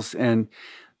individuals. And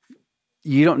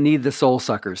you don't need the soul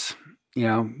suckers.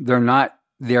 They're not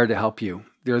there to help you.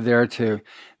 They're there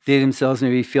they themselves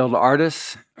maybe failed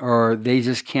artists, or they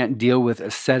just can't deal with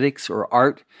aesthetics or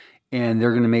art, and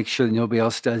they're going to make sure that nobody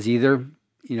else does either.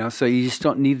 So you just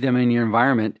don't need them in your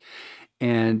environment.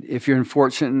 And if you're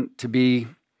unfortunate to be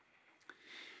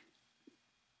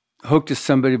hooked to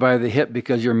somebody by the hip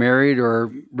because you're married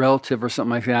or relative or something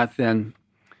like that, then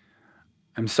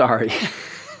I'm sorry.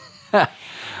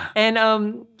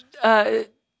 And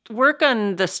work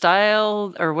on the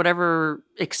style or whatever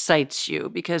excites you,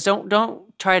 because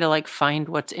don't try to like find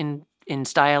what's in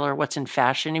style or what's in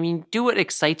fashion. Do what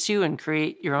excites you and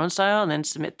create your own style and then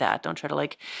submit that. Don't try to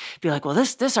like be like, well,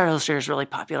 this art illustrator is really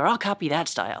popular, I'll copy that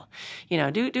style.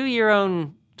 Do your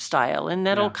own style, and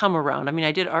that'll come around.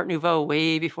 I did Art Nouveau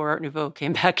way before Art Nouveau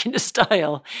came back into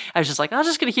style. I was just like, I'm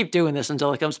just going to keep doing this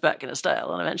until it comes back into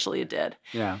style, and eventually it did.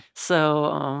 Yeah.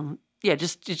 So,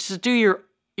 just do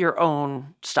your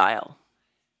own style.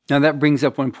 Now that brings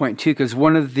up one point too, because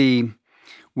one of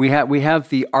we have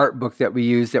the art book that we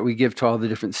use that we give to all the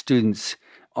different students,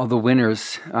 all the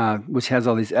winners, which has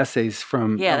all these essays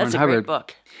from that's a Hubbard. Great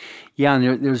book. Yeah,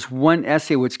 and there's one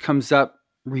essay which comes up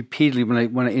repeatedly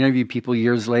when I interview people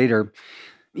years later,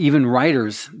 even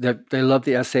writers, that they love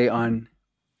the essay on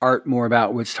Art More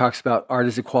About, which talks about art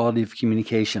as a quality of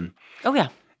communication. Oh yeah.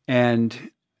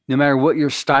 And no matter what your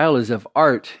style is of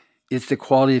art, it's the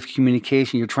quality of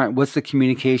communication what's the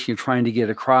communication you're trying to get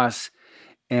across?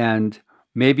 And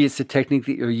maybe it's the technique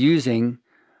that you're using,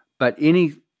 but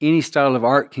any style of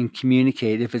art can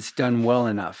communicate if it's done well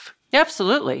enough.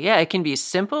 Absolutely. Yeah, it can be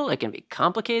simple, it can be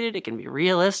complicated, it can be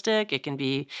realistic, it can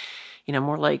be,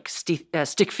 more like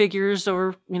stick figures,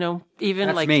 or, even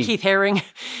That's like me. Keith Haring.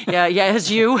 Yeah, it's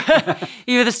you.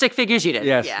 You the stick figures you did.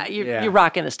 Yes. Yeah, you're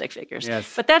rocking the stick figures.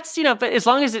 Yes. But that's, but as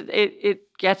long as it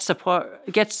gets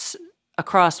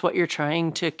across what you're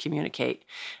trying to communicate,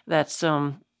 that's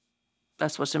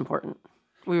what's important.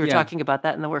 We were talking about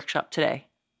that in the workshop today,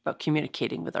 about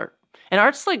communicating with art. And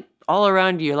art's like all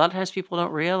around you. A lot of times people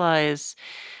don't realize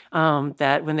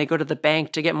that when they go to the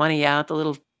bank to get money out, the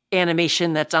little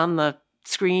animation that's on the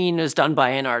screen is done by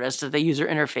an artist, the user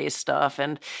interface stuff.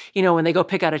 And, when they go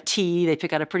pick out a tea, they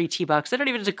pick out a pretty tea box. They don't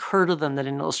even occur to them that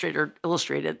an illustrator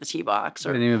illustrated the tea box.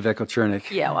 The name of Echo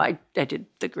Chernik. Yeah, well, I did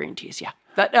the green teas, yeah.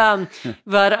 But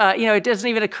it doesn't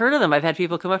even occur to them. I've had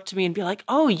people come up to me and be like,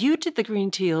 "Oh, you did the green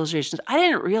tea illustrations. I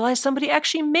didn't realize somebody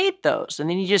actually made those." And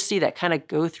then you just see that kind of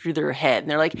go through their head,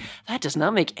 and they're like, "That does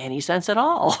not make any sense at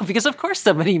all," because of course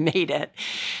somebody made it.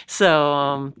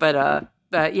 So,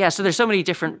 so there's so many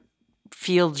different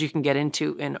fields you can get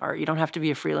into in art. You don't have to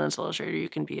be a freelance illustrator. You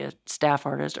can be a staff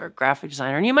artist or a graphic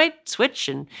designer, and you might switch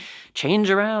and change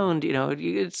around.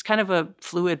 It's kind of a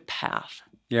fluid path.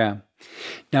 Yeah.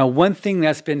 Now, one thing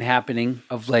that's been happening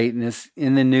of late, and it's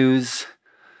in the news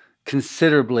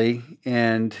considerably,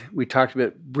 and we talked about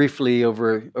it briefly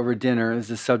over dinner, is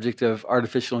the subject of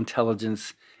artificial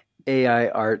intelligence, AI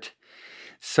art.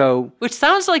 So, which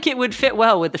sounds like it would fit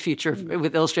well with the future,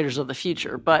 with illustrators of the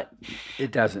future, but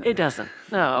it doesn't. It doesn't.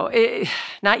 No,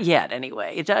 not yet.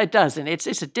 Anyway, it doesn't.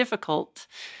 It's a difficult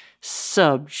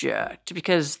subject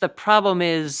because the problem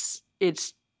is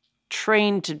it's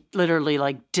trained to literally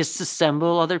like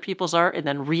disassemble other people's art and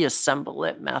then reassemble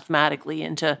it mathematically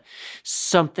into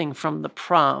something from the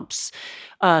prompts.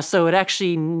 So it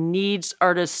actually needs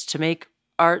artists to make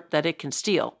art that it can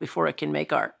steal before it can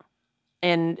make art.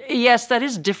 And yes, that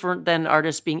is different than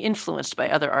artists being influenced by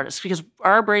other artists, because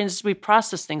our brains, we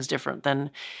process things different than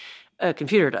a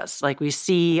computer does. Like we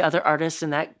see other artists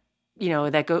and that,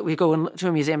 we go to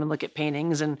a museum and look at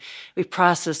paintings and we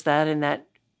process that, and that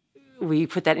we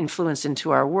put that influence into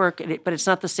our work, but it's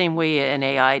not the same way an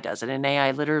AI does it. An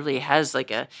AI literally has like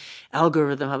a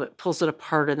algorithm how it pulls it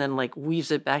apart and then like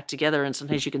weaves it back together. And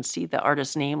sometimes you can see the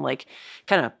artist's name like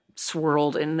kind of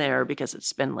swirled in there because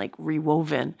it's been like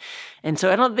rewoven. And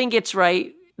so I don't think it's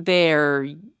right there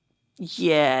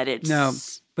yet. No,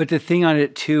 but the thing on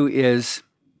it too is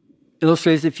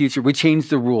Illustrators of the Future. We changed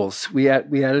the rules. We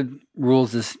added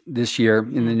rules this year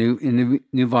in the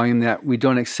new volume that we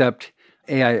don't accept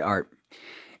AI art.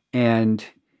 And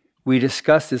we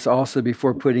discussed this also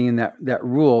before putting in that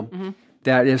rule,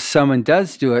 that if someone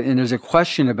does do it and there's a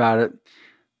question about it,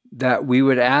 that we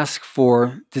would ask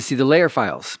to see the layer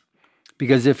files.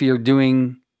 Because if you're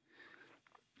doing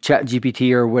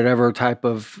ChatGPT or whatever type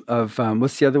of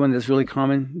what's the other one that's really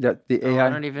common, that the AI? I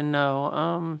don't even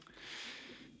know.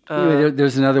 Anyway,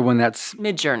 there's another one that's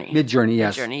Midjourney. Midjourney,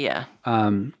 yes. Midjourney, yeah.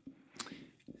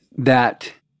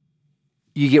 That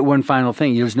you get one final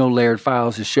thing. There's no layered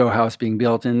files to show how it's being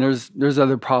built, and there's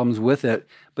other problems with it.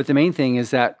 But the main thing is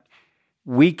that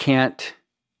we can't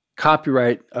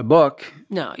copyright a book.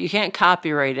 No, you can't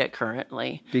copyright it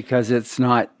currently because it's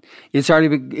not. It's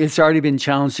already been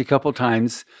challenged a couple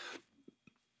times.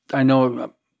 I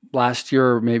know last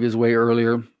year, or maybe it was way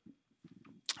earlier.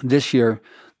 This year,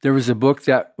 there was a book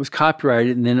that was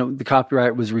copyrighted, and then the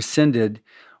copyright was rescinded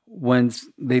when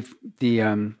the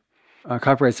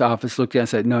Copyrights Office looked at it and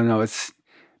said, no, it's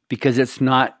because it's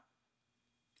not.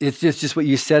 It's just what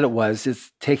you said it was.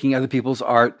 It's taking other people's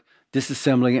art,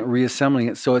 disassembling it, reassembling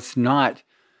it. So it's not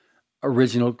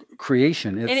original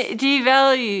creation. And it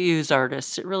devalues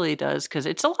artists. It really does, because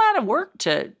it's a lot of work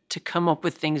to come up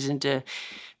with things and to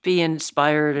be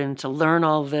inspired and to learn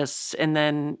all this, and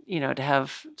then, to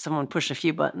have someone push a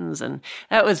few buttons. And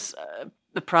that was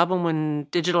the problem when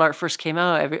digital art first came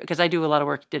out, because I do a lot of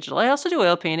work digital. I also do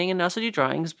oil painting and also do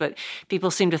drawings, but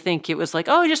people seem to think it was like,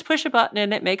 oh, just push a button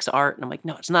and it makes art. And I'm like,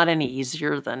 no, it's not any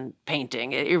easier than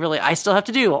painting. I still have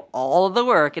to do all of the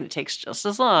work, and it takes just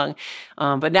as long.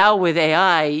 But now with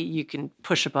AI, you can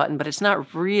push a button, but it's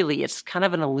not really, it's kind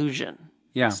of an illusion.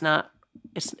 Yeah.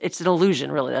 It's an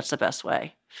illusion, really. That's the best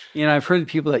way. I've heard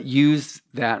people that use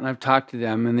that, and I've talked to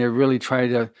them, and they really try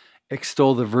to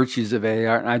extol the virtues of AI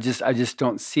art, and I just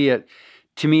don't see it.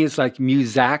 To me, it's like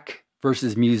muzak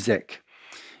versus music.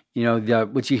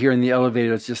 What you hear in the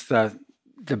elevator is just the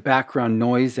background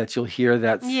noise that you'll hear.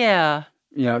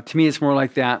 To me, it's more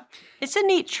like that. It's a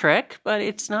neat trick, but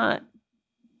it's not.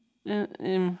 I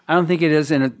don't think it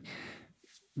is. And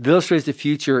the Illustrators of the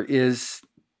future is,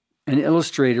 an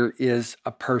illustrator is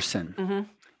a person,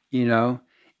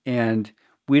 and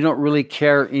we don't really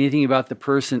care anything about the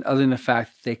person other than the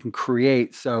fact that they can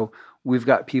create. So we've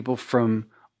got people from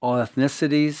all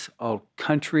ethnicities, all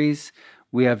countries.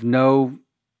 We have no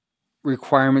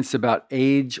requirements about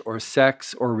age or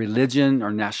sex or religion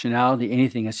or nationality,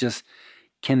 anything. It's just,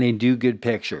 can they do good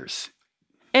pictures?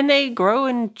 And they grow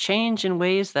and change in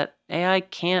ways that AI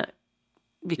can't,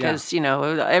 because,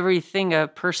 everything a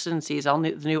person sees,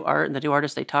 the new art and the new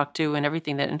artists they talk to and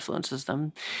everything that influences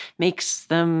them makes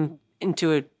them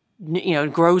into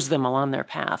grows them along their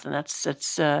path. And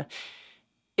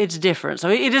it's different. So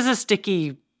it is a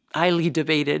sticky, highly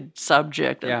debated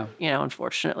subject. Yeah.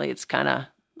 Unfortunately, it's kind of a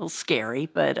little scary,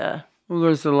 but well,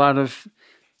 there's a lot of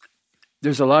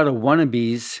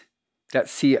wannabes that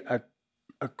see a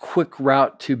quick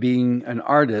route to being an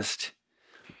artist.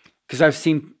 Because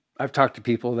I've talked to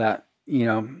people that,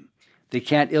 they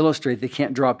can't illustrate, they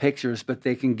can't draw pictures, but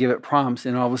they can give it prompts,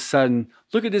 and all of a sudden,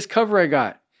 look at this cover I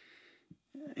got.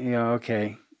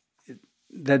 Okay,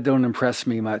 that don't impress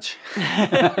me much.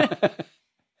 It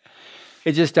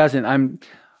just doesn't.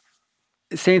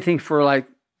 Same thing for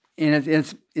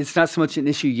and it's not so much an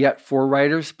issue yet for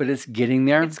writers, but it's getting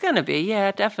there. It's going to be,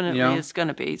 yeah, definitely, it's going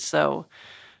to be. So,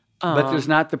 but there's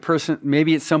not the person.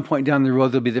 Maybe at some point down the road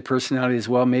there'll be the personality as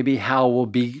well. Maybe Hal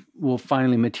will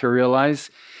finally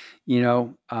materialize.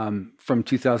 From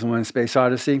 2001: Space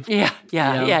Odyssey. Yeah.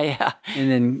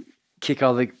 And then kick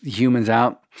all the humans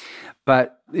out.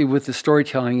 But with the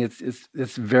storytelling,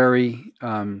 it's very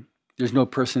there's no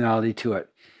personality to it.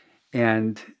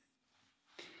 And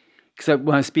because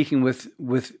when I was speaking with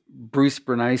Bruce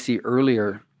Bernice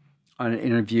earlier on an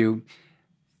interview,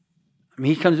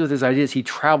 he comes with his ideas. He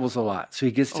travels a lot, so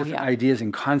he gets different ideas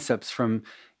and concepts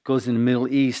goes in the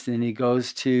Middle East, and he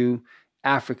goes to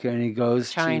Africa, and he goes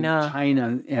to China,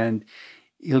 and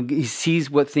he sees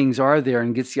what things are there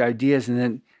and gets the ideas,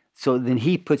 and then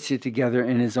he puts it together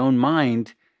in his own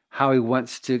mind how he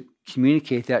wants to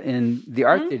communicate that in the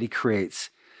art that he creates.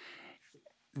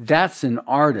 That's an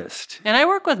artist. And I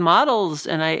work with models,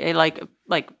 and I like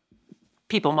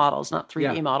people models, not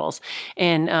 3D models,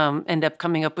 and end up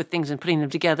coming up with things and putting them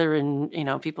together. And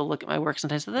people look at my work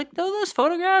sometimes, they're like, "Oh, those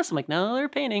photographs." I'm like, "No, they're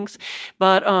paintings."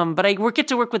 But I get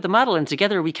to work with the model, and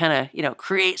together we kind of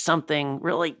create something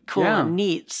really cool and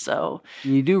neat. So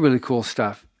you do really cool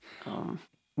stuff.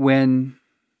 When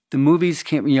the movies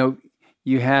came,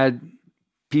 you had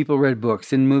people read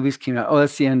books, and movies came out. Oh,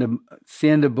 that's the end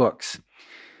of books,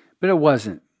 but it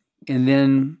wasn't. And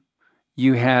then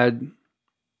you had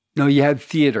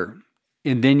theater,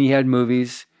 and then you had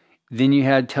movies, then you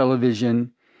had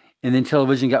television, and then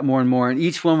television got more and more, and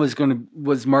each one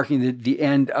was marking the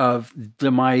end of the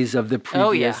demise of the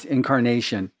previous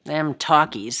incarnation. Them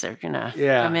talkies, they're gonna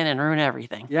come in and ruin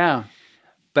everything. Yeah,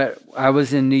 but I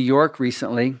was in New York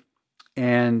recently,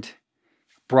 and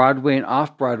Broadway and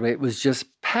off Broadway, it was just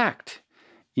packed.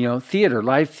 Theater,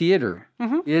 live theater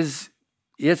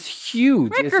it's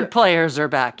huge. Record players are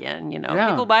back in,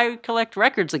 people collect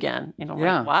records again,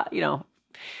 would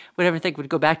ever think would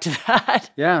go back to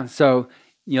that? Yeah. So,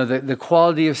 the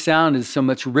quality of sound is so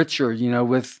much richer,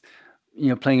 with,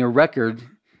 playing a record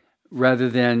rather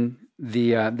than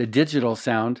the digital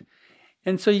sound.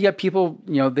 And so you got people,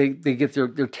 they get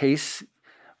their tastes,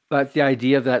 but the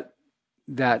idea that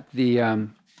the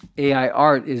AI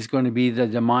art is going to be the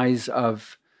demise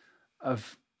of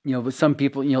with some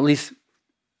people, at least.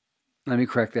 Let me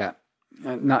correct that.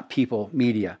 Not people,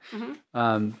 media,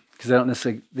 because they don't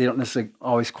necessarily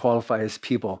always qualify as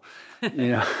people,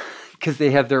 because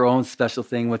they have their own special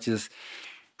thing, which is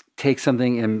take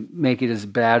something and make it as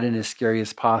bad and as scary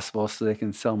as possible, so they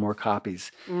can sell more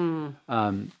copies.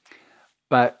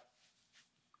 But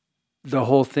the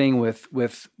whole thing with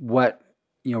what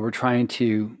we're trying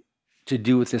to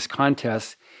do with this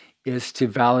contest is to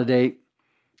validate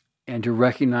and to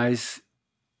recognize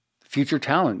future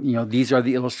talent. These are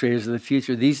the illustrators of the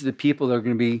future. These are the people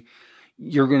that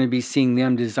you're going to be seeing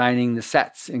them designing the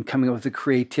sets and coming up with the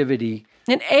creativity.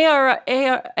 And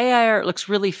AI art looks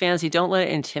really fancy. Don't let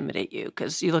it intimidate you,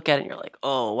 because you look at it and you're like,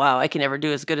 oh, wow, I can never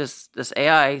do as good as this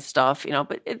AI stuff,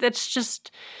 but that's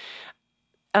just,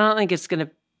 I don't think it's going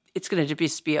to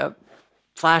just be a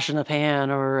flash in the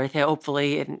pan, or I think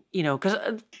hopefully, and, because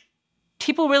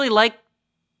people really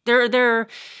they're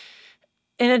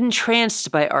entranced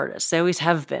by artists. They always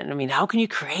have been. I mean, how can you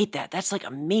create that? That's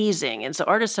amazing. And so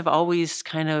artists have always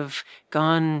kind of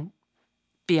gone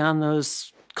beyond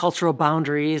those cultural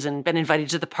boundaries and been invited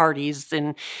to the parties.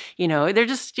 And, they're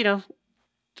just,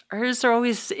 artists are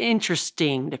always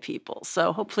interesting to people.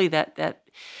 So hopefully that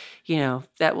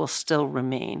will still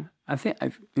remain. I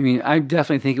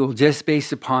definitely think it will, just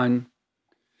based upon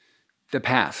the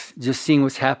past, just seeing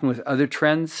what's happened with other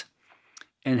trends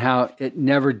and how it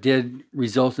never did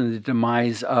result in the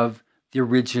demise of the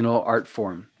original art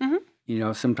form.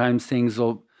 Mm-hmm. Sometimes things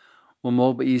will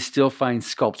mold, but you still find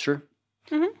sculpture.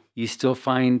 Mm-hmm. You still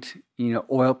find,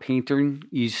 oil painting.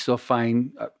 You still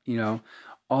find,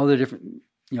 all the different,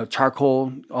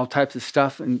 charcoal, all types of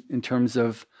stuff in terms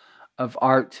of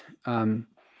art.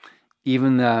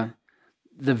 Even the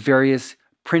various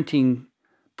printing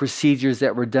procedures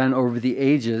that were done over the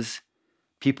ages,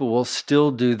 people will still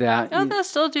do that. Oh, they'll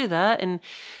still do that. And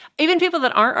even people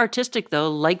that aren't artistic, though,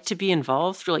 like to be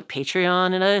involved through like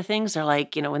Patreon and other things. They're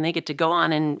like, when they get to go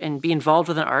on and be involved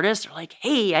with an artist, they're like,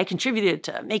 hey, I contributed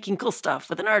to making cool stuff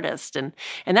with an artist. And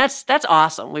that's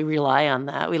awesome. We rely on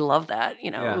that. We love that,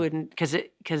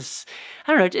 because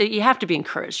I don't know, you have to be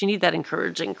encouraged. You need that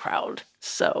encouraging crowd.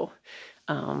 So,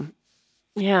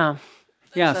 yeah.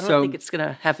 Yeah. So I don't think it's going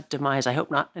to have a demise. I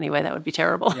hope not. Anyway, that would be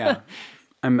terrible. Yeah.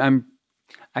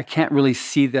 I can't really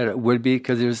see that it would be,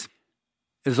 because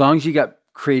as long as you got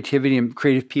creativity and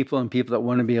creative people and people that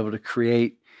want to be able to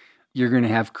create, you're going to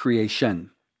have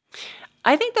creation.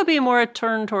 I think there'll be more a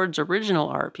turn towards original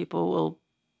art. People will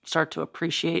start to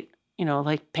appreciate,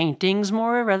 like paintings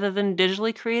more rather than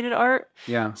digitally created art.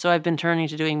 Yeah. So I've been turning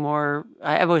to doing more.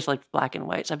 I've always liked black and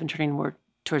white. So I've been turning more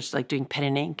towards like doing pen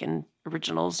and ink and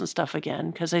originals and stuff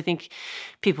again, because I think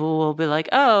people will be like,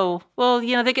 oh, well,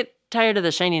 they get tired of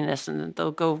the shininess and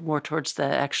they'll go more towards the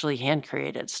actually hand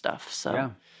created stuff. So yeah.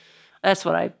 That's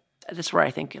where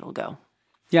I think it'll go.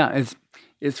 Yeah,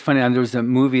 it's funny. There was a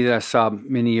movie that I saw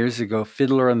many years ago,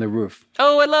 Fiddler on the Roof.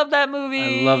 Oh, I love that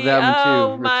movie. I love that one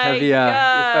too. Oh my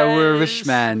gosh. If I Were a Rich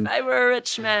Man. If I Were a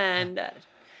Rich Man.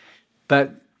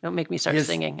 But don't make me start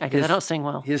singing, because I don't sing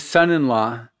well. His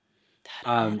son-in-law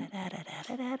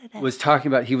was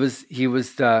talking about he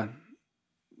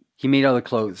made all the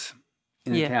clothes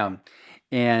in the town,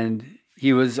 and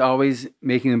he was always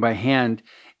making them by hand.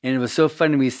 And it was so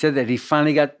funny when he said that he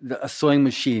finally got a sewing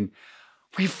machine.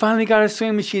 We finally got a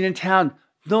sewing machine in town.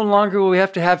 No longer will we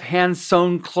have to have hand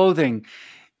sewn clothing,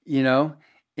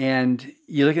 And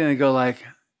you look at it and go like,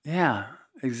 yeah,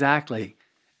 exactly.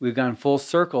 We've gone full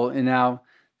circle, and now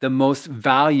the most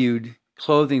valued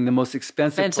clothing, the most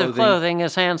expensive clothing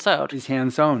is hand sewed. Is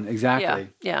hand sewn, exactly.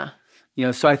 Yeah.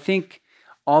 So I think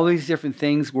all these different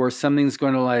things where something's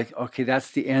going to like, okay,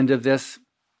 that's the end of this.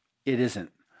 It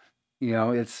isn't.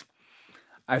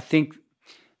 I think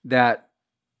that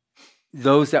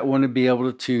those that want to be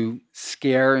able to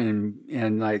scare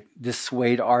and like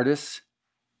dissuade artists,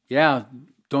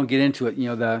 don't get into it.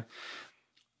 The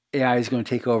AI is going to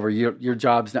take over. Your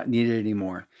job's not needed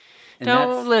anymore. And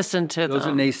don't listen to those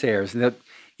them. Those are naysayers. And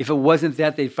if it wasn't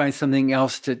that, they'd find something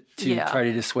else to try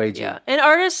to dissuade you. Yeah. And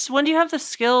artists, when you have the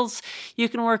skills, you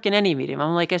can work in any medium.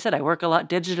 Like I said, I work a lot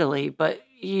digitally, but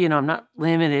I'm not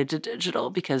limited to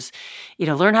digital, because,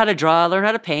 learn how to draw, learn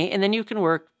how to paint, and then you can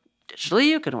work digitally,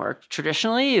 you can work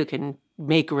traditionally, you can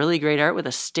make really great art with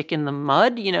a stick in the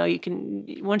mud. You can,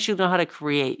 once you know how to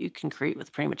create, you can create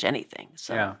with pretty much anything.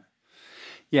 So.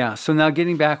 Yeah. So now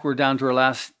getting back, we're down to our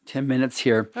last 10 minutes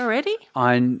here. Already?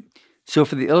 So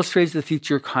for the Illustrators of the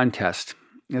Future contest,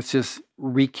 let's just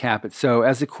recap it. So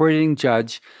as a coordinating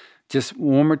judge, just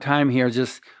one more time here,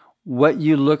 just what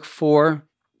you look for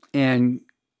and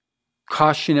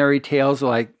cautionary tales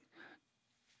like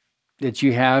that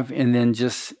you have, and then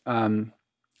just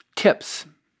tips.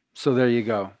 So there you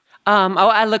go.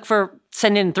 I look for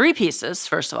send in 3 pieces,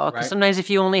 first of all, because sometimes if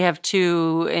you only have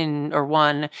 2 or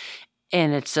 1,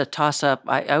 and it's a toss-up,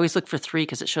 I always look for 3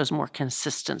 because it shows more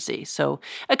consistency. So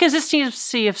a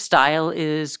consistency of style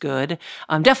is good.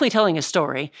 Definitely telling a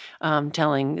story,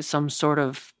 telling some sort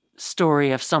of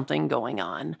story of something going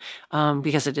on,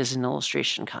 because it is an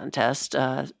illustration contest.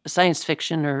 Science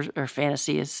fiction or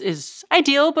fantasy is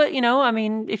ideal, but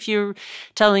if you're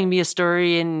telling me a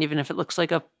story, and even if it looks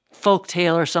like a folk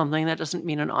tale or something, that doesn't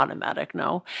mean an automatic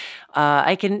no.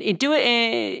 I can do it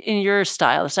in your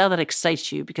style, a style that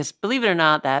excites you, because believe it or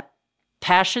not, that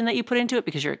passion that you put into it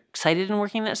because you're excited in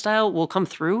working that style will come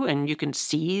through, and you can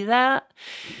see that.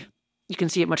 You can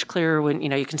see it much clearer when,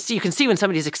 you can see when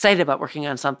somebody's excited about working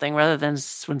on something rather than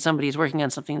when somebody's working on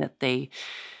something that they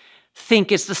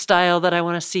think is the style that I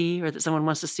want to see or that someone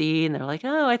wants to see. And they're like,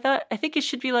 oh, I think it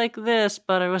should be like this,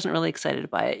 but I wasn't really excited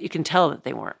by it. You can tell that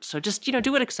they weren't. So just,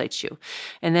 do what excites you.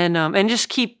 And then, and just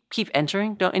keep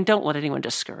entering. Don't let anyone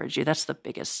discourage you. That's the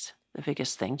biggest the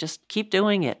biggest thing. Just keep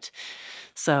doing it.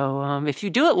 So if you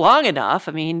do it long enough,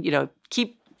 I mean,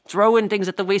 keep throwing things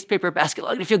at the waste paper basket.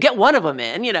 If you'll get one of them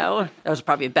in, that was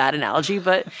probably a bad analogy,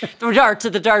 but the dart to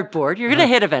the dartboard, you're going to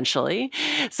hit eventually.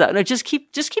 So no, just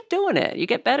keep doing it. You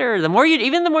get better. The more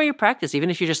you practice, even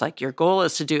if you're just like, your goal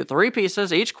is to do 3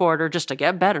 pieces each quarter just to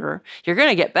get better, you're going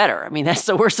to get better. I mean, that's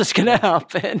the worst that's going to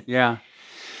happen. Yeah.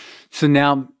 So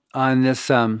now on this,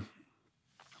 one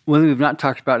thing we've not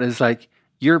talked about is like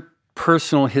your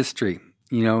personal history,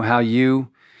 how you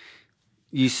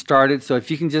started. So if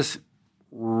you can just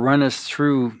run us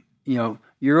through,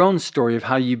 your own story of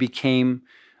how you became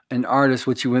an artist,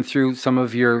 what you went through, some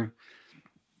of your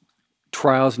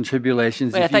trials and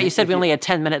tribulations. Wait, I thought you said we only had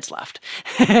 10 minutes left.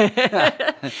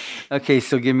 Okay,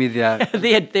 so give me the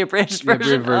abridged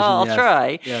version. I'll yes.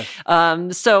 try. Yes.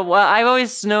 So I've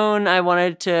always known I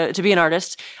wanted to be an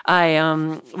artist.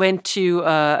 I went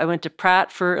to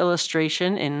Pratt for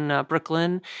illustration in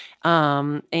Brooklyn,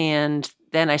 and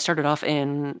then I started off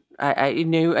I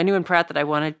knew in Pratt that I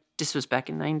wanted. This was back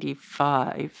in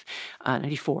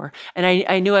 94. And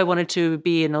I knew I wanted to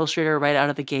be an illustrator right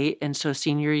out of the gate. And so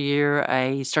senior year,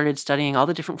 I started studying all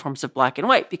the different forms of black and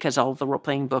white because all of the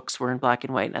role-playing books were in black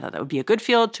and white. And I thought that would be a good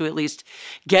field to at least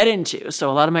get into. So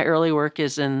a lot of my early work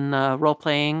is in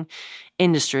role-playing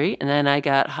industry. And then I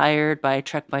got hired by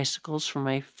Trek Bicycles for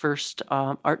my first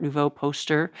Art Nouveau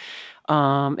poster.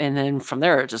 And then from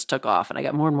there, it just took off, and I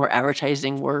got more and more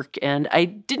advertising work. And I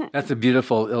didn't. That's a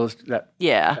beautiful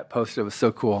that poster was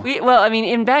so cool.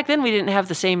 Back then we didn't have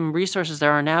the same resources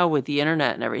there are now with the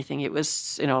internet and everything. It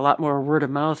was, a lot more word of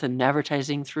mouth and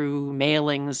advertising through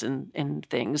mailings and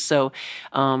things. So,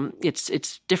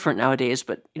 it's different nowadays,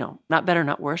 but not better,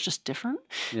 not worse, just different.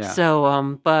 Yeah. So,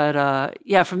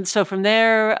 from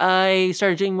there, I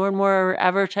started doing more and more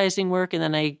advertising work, and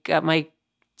then I got my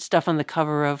stuff on the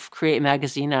cover of Create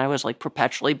magazine, and I was like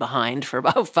perpetually behind for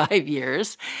about 5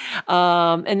 years.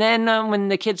 And then when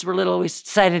the kids were little, we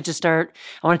decided to start.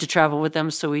 I wanted to travel with them,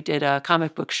 so we did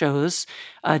comic book shows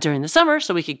during the summer,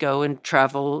 so we could go and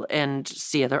travel and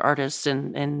see other artists,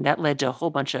 and that led to a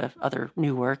whole bunch of other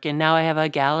new work. And now I have a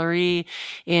gallery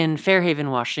in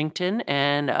Fairhaven, Washington,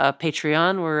 and a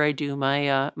Patreon where I do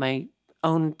my my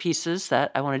own pieces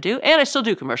that I want to do. And I still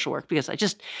do commercial work because I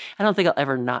don't think I'll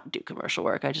ever not do commercial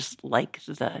work. I just like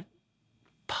the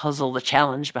puzzle, the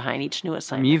challenge behind each new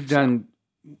assignment. You've done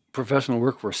professional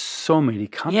work for so many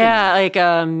companies. Yeah, like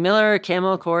Miller,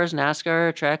 Camel, Coors,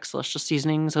 NASCAR, Trek, Celestial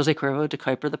Seasonings, Jose Cuervo, De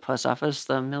Kuiper, the Post Office,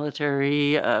 the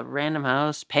military, Random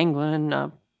House,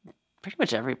 Penguin, pretty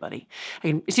much everybody.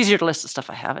 It's easier to list the stuff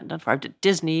I haven't done for. I've done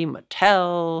Disney,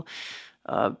 Mattel,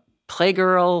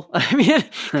 Playgirl. I mean,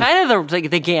 kind of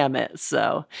the gamut.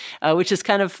 So, which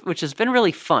has been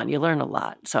really fun. You learn a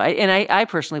lot. So, I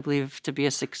personally believe to be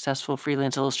a successful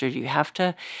freelance illustrator, you have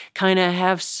to kind of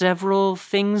have several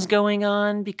things going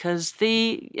on because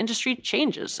the industry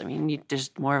changes. I mean,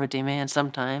 there's more of a demand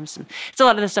sometimes, and it's a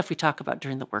lot of the stuff we talk about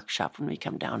during the workshop when we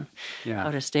come down. Yeah.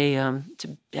 How to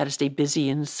stay busy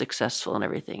and successful and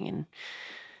everything. And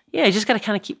yeah, you just got to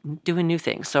kind of keep doing new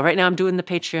things. So right now I'm doing the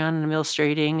Patreon and I'm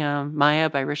illustrating Maya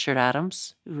by Richard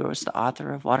Adams, who was the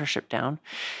author of Watership Down.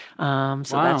 Wow.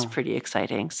 That's pretty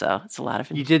exciting. So it's a lot of...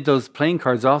 You did those playing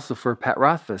cards also for Pat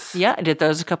Rothfuss. Yeah, I did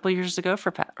those a couple of years ago for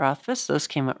Pat Rothfuss. Those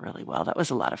came out really well. That was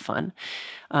a lot of fun,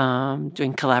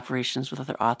 doing collaborations with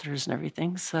other authors and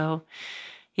everything. So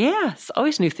yeah, it's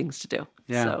always new things to do.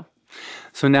 Yeah.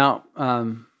 So now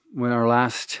when our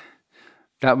last...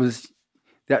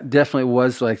 That definitely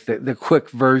was like the quick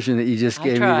version that you just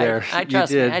gave me there.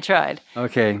 I tried.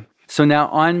 Okay. So now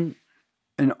on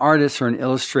an artist or an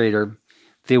illustrator,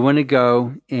 they want to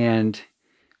go and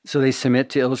so they submit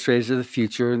to Illustrators of the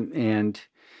Future. And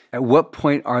at what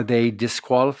point are they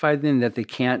disqualified then that they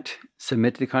can't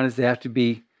submit to the contest? They have to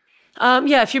be...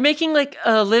 if you're making like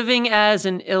a living as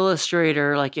an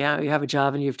illustrator, like you have a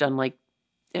job and you've done like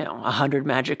 100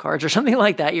 magic cards or something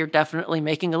like that, you're definitely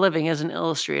making a living as an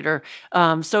illustrator.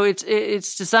 So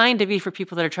it's designed to be for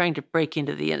people that are trying to break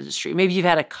into the industry. Maybe you've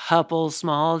had a couple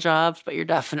small jobs, but you're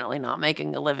definitely not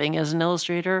making a living as an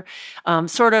illustrator.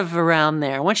 Sort of around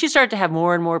there. Once you start to have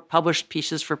more and more published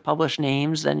pieces for published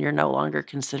names, then you're no longer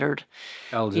considered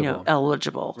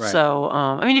eligible. Right.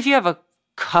 So, if you have a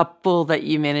couple that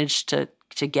you managed to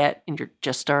get and you're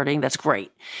just starting, that's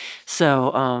great.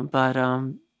 So,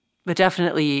 but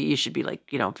definitely you should be like,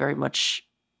 very much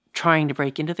trying to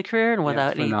break into the career and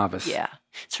without any... novice. Yeah,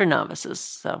 it's for novices,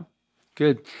 so.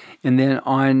 Good. And then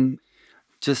on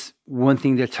just one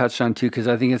thing to touch on too, because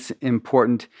I think it's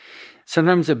important.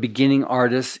 Sometimes a beginning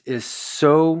artist is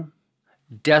so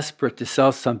desperate to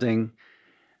sell something,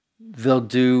 they'll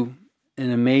do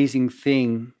an amazing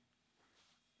thing.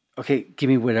 Okay, give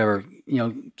me whatever,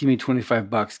 give me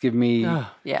 $25, give me,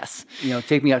 yes.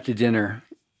 Take me out to dinner.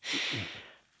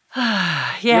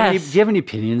 Yes. Do you have any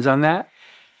opinions on that?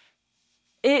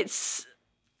 It's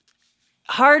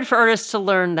hard for artists to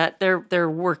learn that their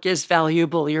work is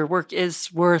valuable. Your work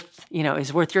is worth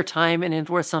your time and it's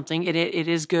worth something. It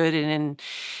is good.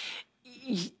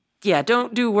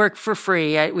 Don't do work for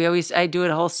free. I do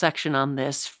a whole section on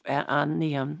this on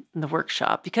the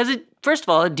workshop because first of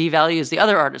all, it devalues the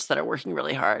other artists that are working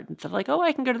really hard. It's like, oh,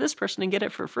 I can go to this person and get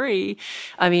it for free.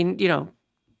 I mean,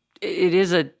 it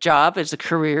is a job, it's a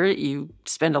career. You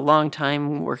spend a long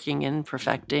time working and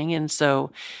perfecting. And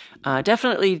so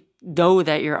definitely know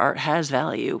that your art has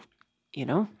value,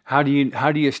 How do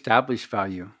you establish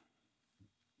value?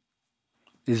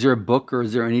 Is there a book or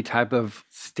is there any type of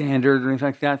standard or anything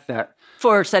like that?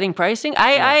 For setting pricing?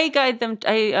 I guide them.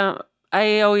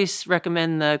 I always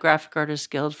recommend the Graphic Artists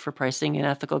Guild for pricing and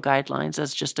ethical guidelines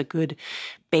as just a good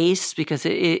base because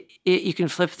it you can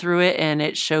flip through it and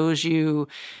it shows you.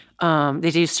 They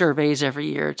do surveys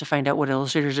every year to find out what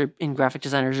illustrators and graphic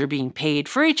designers are being paid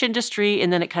for each industry,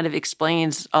 and then it kind of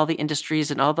explains all the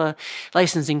industries and all the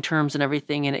licensing terms and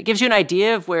everything, and it gives you an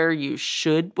idea of what you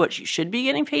should be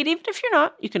getting paid. Even if you're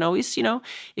not, you can always,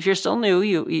 if you're still new,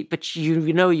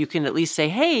 you can at least say,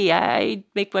 hey, I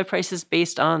make my prices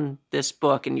based on this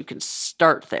book, and you can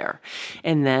start there,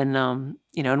 and then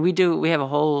and we have a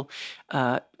whole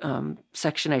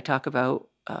section I talk about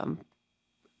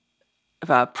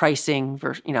pricing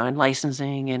and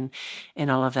licensing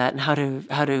and all of that, and how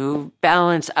to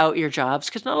balance out your jobs,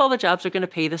 because not all the jobs are going to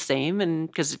pay the same, and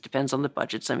because it depends on the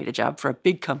budgets. I mean, a job for a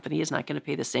big company is not going to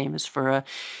pay the same as for a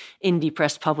indie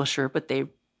press publisher, but they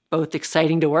both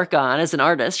exciting to work on as an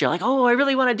artist. You're like, oh, I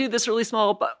really want to do this really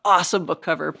small but awesome book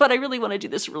cover, but I really want to do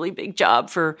this really big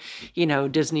job for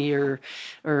Disney or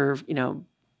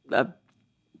a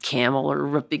Camel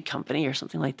or a big company or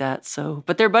something like that. So,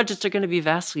 but their budgets are going to be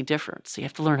vastly different. So you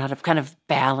have to learn how to kind of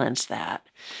balance that.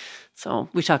 So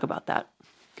we talk about that.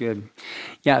 Good.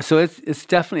 Yeah. So it's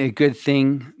definitely a good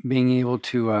thing being able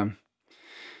to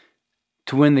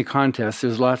win the contest.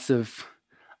 There's lots of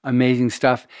amazing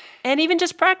stuff. And even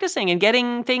just practicing and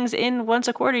getting things in once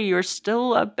a quarter, you're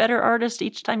still a better artist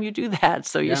each time you do that.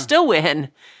 So you still win.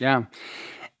 Yeah.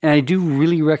 And I do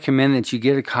really recommend that you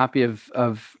get a copy of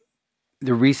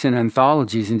the recent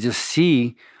anthologies and just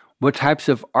see what types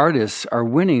of artists are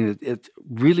winning. It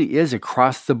really is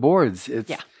across the boards.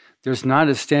 There's not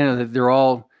a standard that they're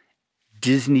all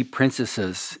Disney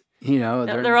princesses.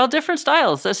 They're all different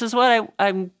styles. This is what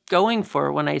I'm going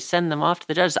for when I send them off to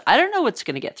the judges. I don't know what's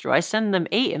going to get through. I send them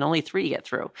 8 and only 3 get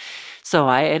through. So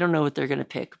I don't know what they're going to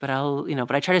pick, but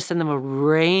but I try to send them a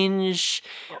range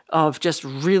of just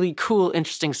really cool,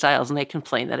 interesting styles, and they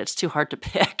complain that it's too hard to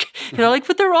pick. They're like,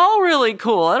 but they're all really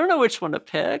cool. I don't know which one to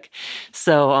pick.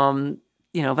 So,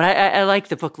 but I like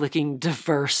the book looking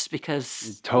diverse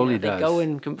because it totally does. They go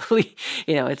in complete,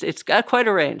 it's got quite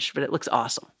a range, but it looks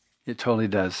awesome. It totally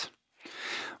does.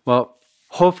 Well,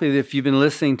 hopefully if you've been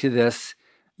listening to this,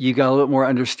 you got a little more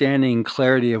understanding and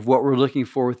clarity of what we're looking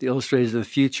for with the Illustrators of the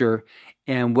future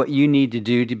and what you need to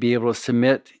do to be able to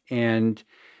submit and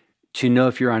to know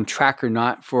if you're on track or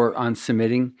not on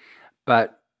submitting.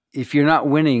 But if you're not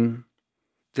winning,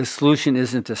 the solution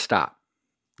isn't to stop.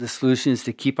 The solution is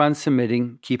to keep on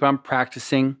submitting, keep on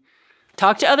practicing.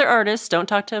 Talk to other artists. Don't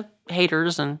talk to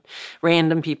haters and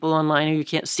random people online who you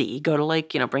can't see. Go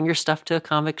to bring your stuff to a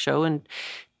comic show and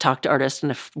talk to artists.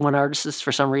 And if one artist is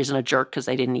for some reason a jerk because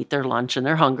they didn't eat their lunch and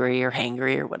they're hungry or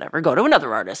hangry or whatever, go to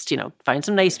another artist. Find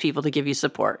some nice people to give you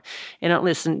support. And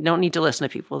don't need to listen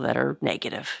to people that are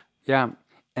negative. Yeah.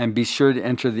 And be sure to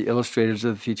enter the Illustrators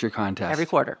of the Future contest. Every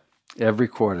quarter.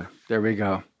 There we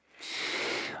go.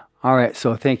 All right.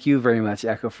 So thank you very much,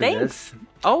 Echo, for this.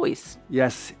 Always.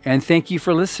 Yes. And thank you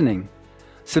for listening.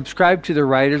 Subscribe to the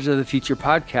Writers of the Future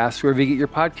podcast wherever you get your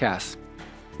podcasts.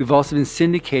 We've also been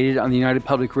syndicated on the United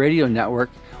Public Radio Network,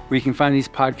 where you can find these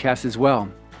podcasts as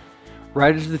well.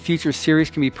 Writers of the Future series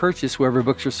can be purchased wherever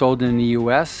books are sold in the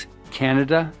U.S.,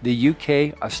 Canada, the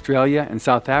UK, Australia, and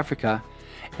South Africa,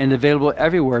 and available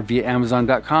everywhere via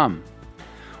Amazon.com.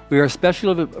 We are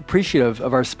especially appreciative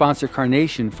of our sponsor,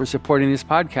 Carnation, for supporting this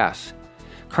podcast.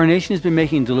 Carnation has been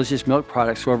making delicious milk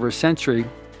products for over a century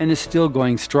and is still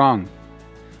going strong.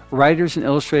 Writers and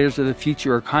Illustrators of the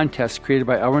Future are contests created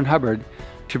by L. Ron Hubbard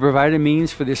to provide a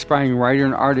means for the aspiring writer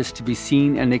and artist to be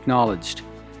seen and acknowledged.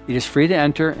 It is free to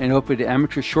enter and open to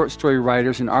amateur short story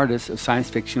writers and artists of science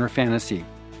fiction or fantasy.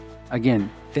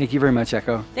 Again, thank you very much,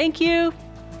 Echo. Thank you.